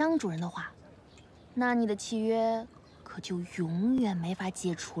敢伤主人的话，那你的契约可就永远没法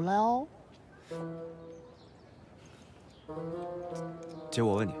解除了哦。姐，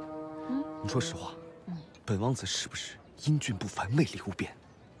我问你，你说实话，本王子是不是英俊不凡，魅力无边？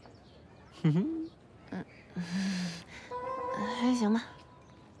还行吧。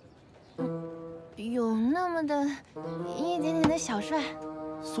有那么的一点点的小帅。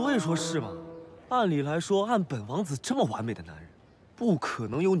所以说是嘛。按理来说，按本王子这么完美的男人，不可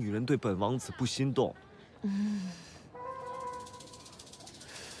能有女人对本王子不心动。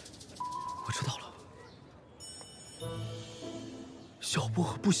我知道了。小薄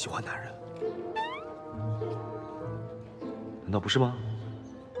荷不喜欢男人，难道不是吗？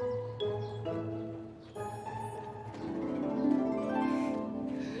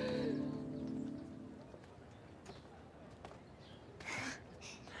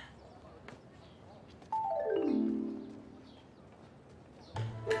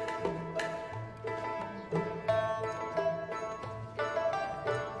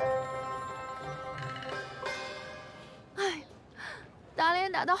打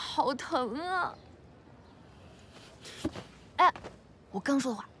脸打得好疼啊！哎，我刚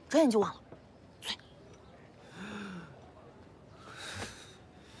说的话，转眼就忘了。嘴。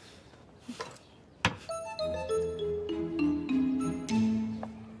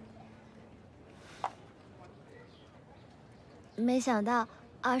没想到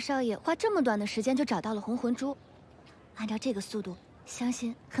二少爷花这么短的时间就找到了红魂珠，按照这个速度，相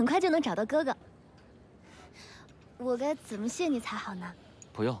信很快就能找到哥哥。我该怎么谢你才好呢？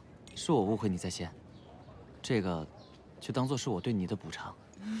不用，是我误会你在先，这个就当做是我对你的补偿。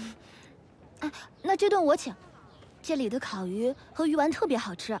哎，那这顿我请，这里的烤鱼和鱼丸特别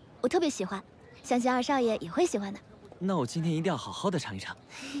好吃，我特别喜欢，相信二少爷也会喜欢的。那我今天一定要好好的尝一尝。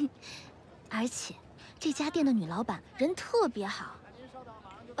而且这家店的女老板人特别好。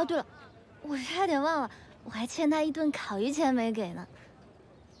哦，对了，我差点忘了，我还欠她一顿烤鱼钱没给呢。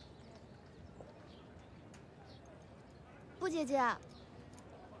布姐姐，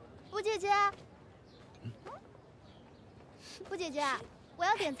布姐姐，布姐姐，我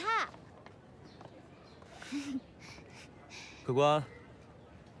要点菜。客官，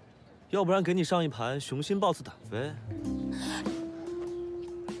要不然给你上一盘雄心豹子胆飞。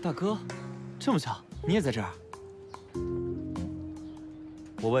大哥，这么巧，你也在这儿？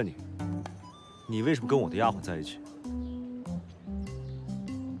我问你，你为什么跟我的丫鬟在一起？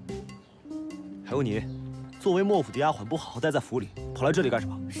还有你，作为莫府的丫鬟，不好好待在府里，跑来这里干什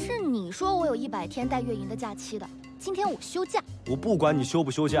么？是你说我有100天带月营的假期的，今天我休假。我不管你休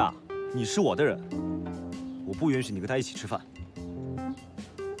不休假，你是我的人，我不允许你跟他一起吃饭。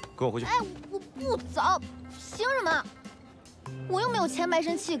跟我回去。哎，我不走，行什么？我又没有钱买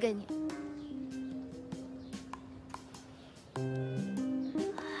身契给你。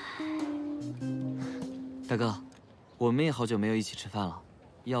大哥，我们也好久没有一起吃饭了，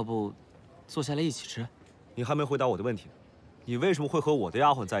要不坐下来一起吃？你还没回答我的问题，你为什么会和我的丫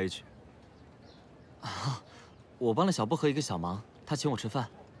鬟在一起？啊，我帮了小薄荷一个小忙，她请我吃饭，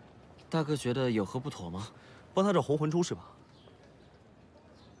大哥觉得有何不妥吗？帮他找红魂珠是吧？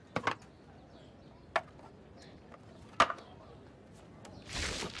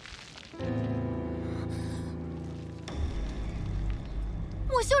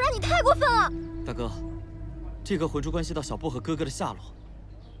莫修然，你太过分了！大哥，这个魂珠关系到小薄荷哥哥的下落，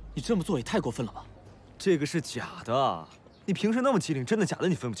你这么做也太过分了吧？这个是假的，你平时那么机灵，真的假的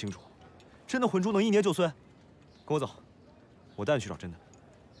你分不清楚。真的魂珠能1年9岁？跟我走，我带你去找真的。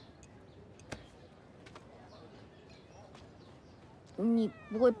你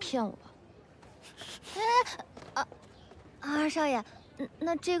不会骗我吧？二少爷，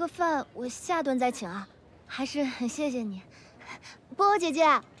那这个饭我下顿再请啊，还是很谢谢你。薄荷姐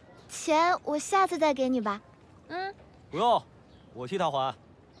姐，钱我下次再给你吧。不用，我替他还。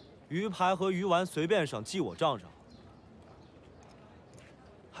鱼排和鱼丸随便赏，记我账上。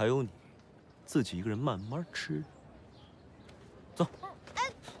还有你，自己一个人慢慢吃。走。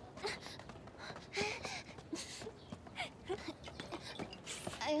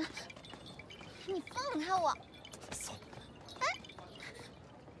哎呀，你放开我！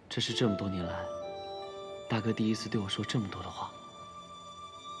这是这么多年来，大哥第一次对我说这么多的话。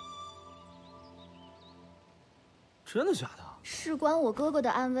真的假的？事关我哥哥的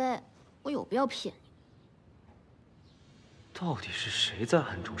安危，我有必要骗你？到底是谁在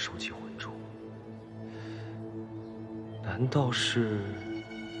暗中收集魂珠？难道是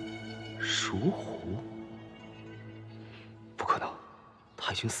鼠虎？不可能，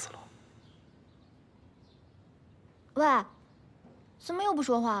他已经死了。喂，怎么又不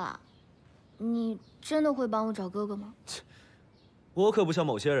说话了？你真的会帮我找哥哥吗？我可不像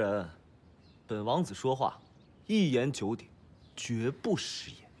某些人，本王子说话1言9鼎，绝不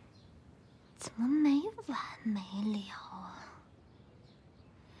食言。怎么没完没了啊？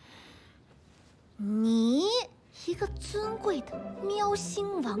你一个尊贵的喵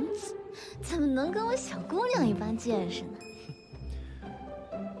星王子，怎么能跟我小姑娘一般见识呢？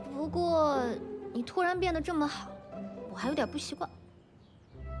不过你突然变得这么好，我还有点不习惯。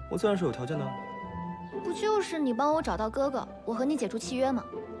我自然是有条件的。不就是你帮我找到哥哥，我和你解除契约吗？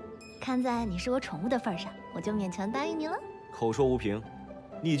看在你是我宠物的份上，我就勉强答应你了。口说无凭，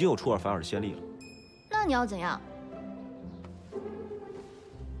你已经有出尔反尔的先例了。那你要怎样？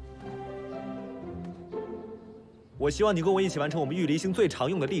我希望你跟我一起完成我们玉离星最常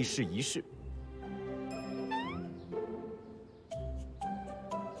用的立誓仪式。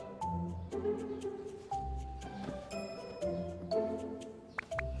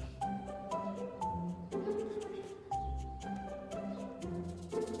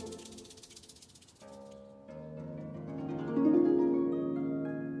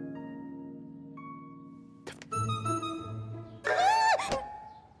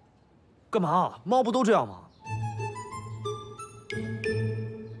干嘛？猫不都这样吗？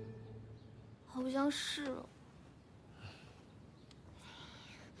好像是。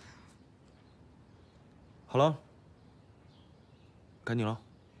好了，该你了。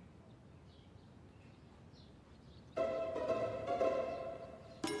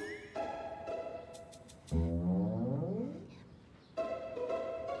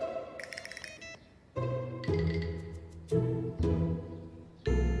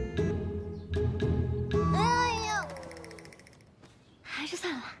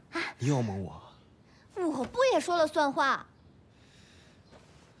你又要蒙我？我不也说了算话？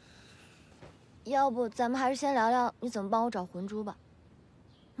要不咱们还是先聊聊你怎么帮我找魂珠吧。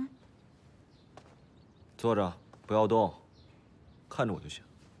坐着，不要动，看着我就行。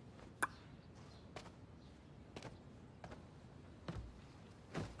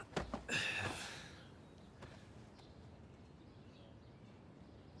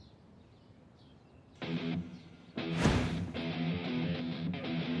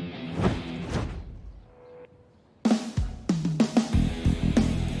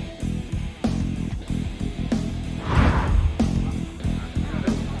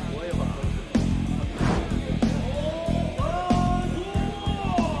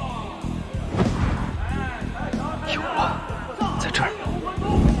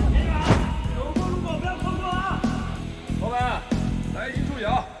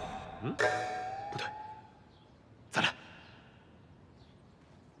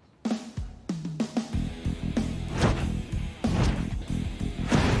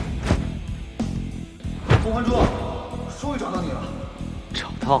红环珠，终于找到你了。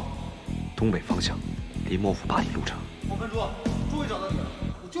找到，东北方向，离莫府8里路程。红环珠，终于找到你了！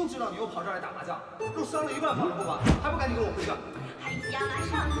我就知道你又跑这儿来打麻将，都伤了一半法了不管，还不赶紧给我回去！哎呀，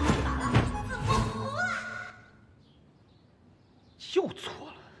上次没法了，怎么服了？又错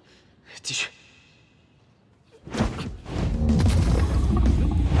了，继续。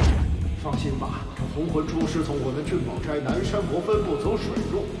放心吧，这红红魂珠是从我们聚宝斋南山国分部走水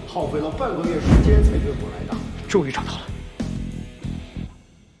路，耗费了半个月时间才运过来的。终于找到了。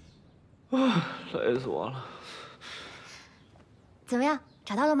啊，累死我了。怎么样，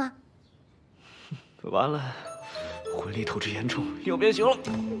找到了吗？完了，魂力透支严重，又变形了。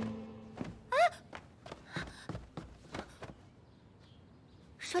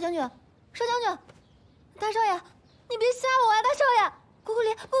少将军，少将军，大少爷，你别吓我啊！大少爷，姑姑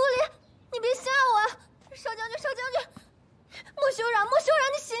离，姑姑离，你别吓我啊！少将军，少将军，莫修染，莫修染，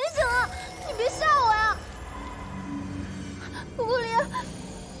你醒醒啊！你别吓我呀！姑姑离，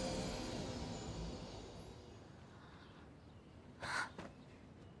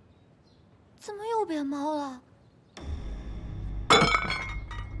怎么又变猫了？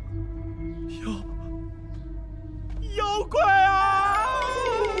妖怪啊！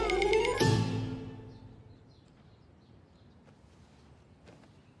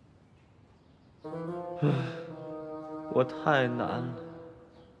我太难了，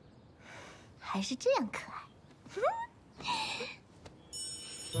还是这样可爱。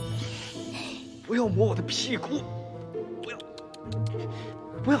不要摸我的屁股！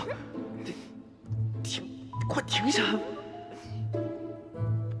不要！停！快停下！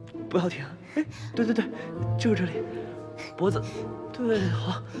不要停！哎，对，就是这里，脖子，对，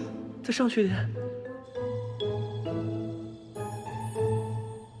好，再上去一点。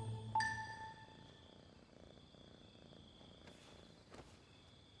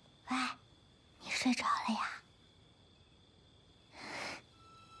喂，你睡着了呀？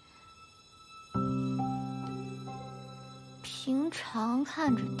平常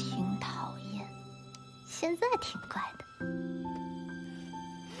看着挺讨厌，现在挺乖的。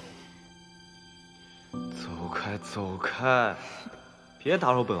走开，走开！别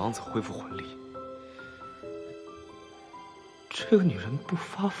打扰本王子恢复魂力。这个女人不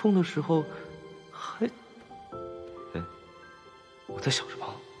发疯的时候，还……哎，我在想什么？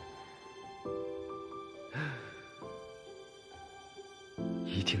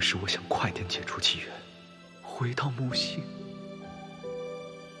一定是我想快点解除契约，回到母星。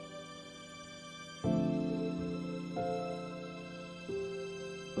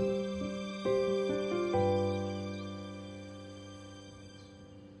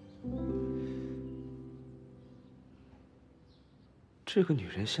这个女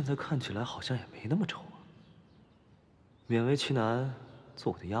人现在看起来好像也没那么丑啊，勉为其难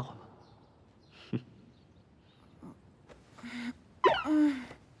做我的丫鬟吧。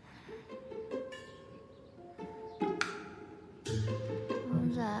龙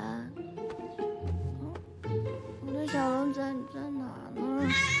仔，我的小龙仔，你在哪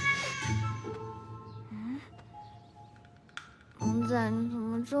呢？龙仔，你怎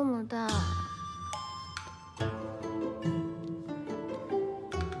么这么大？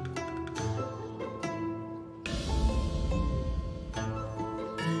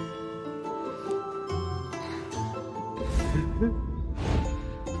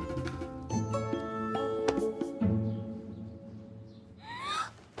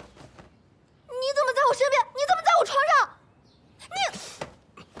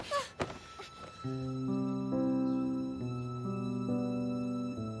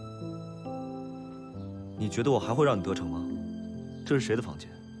你觉得我还会让你得逞吗？这是谁的房间？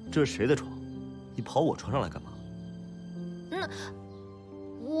这是谁的床？你跑我床上来干嘛？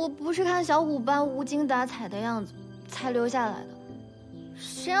我不是看小虎斑无精打采的样子才留下来的，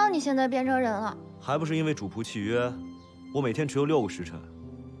谁让你现在变成人了？还不是因为主仆契约，我每天只有6个时辰。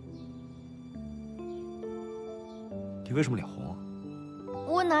你为什么脸红啊？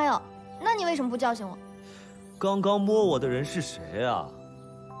我哪有？那你为什么不叫醒我？刚刚摸我的人是谁啊？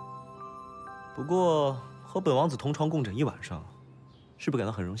不过和本王子同床共枕1晚上，是不是感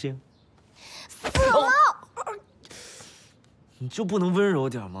到很荣幸？死了！你就不能温柔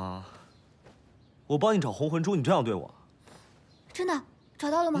点吗？我帮你找红魂珠，你这样对我？真的找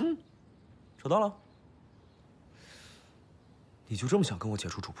到了吗？找到了。你就这么想跟我解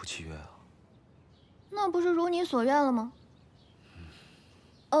除主仆契约啊？那不是如你所愿了吗？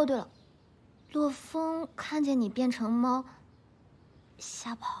哦，对了，洛风看见你变成猫，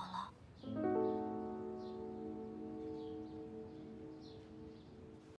吓跑了。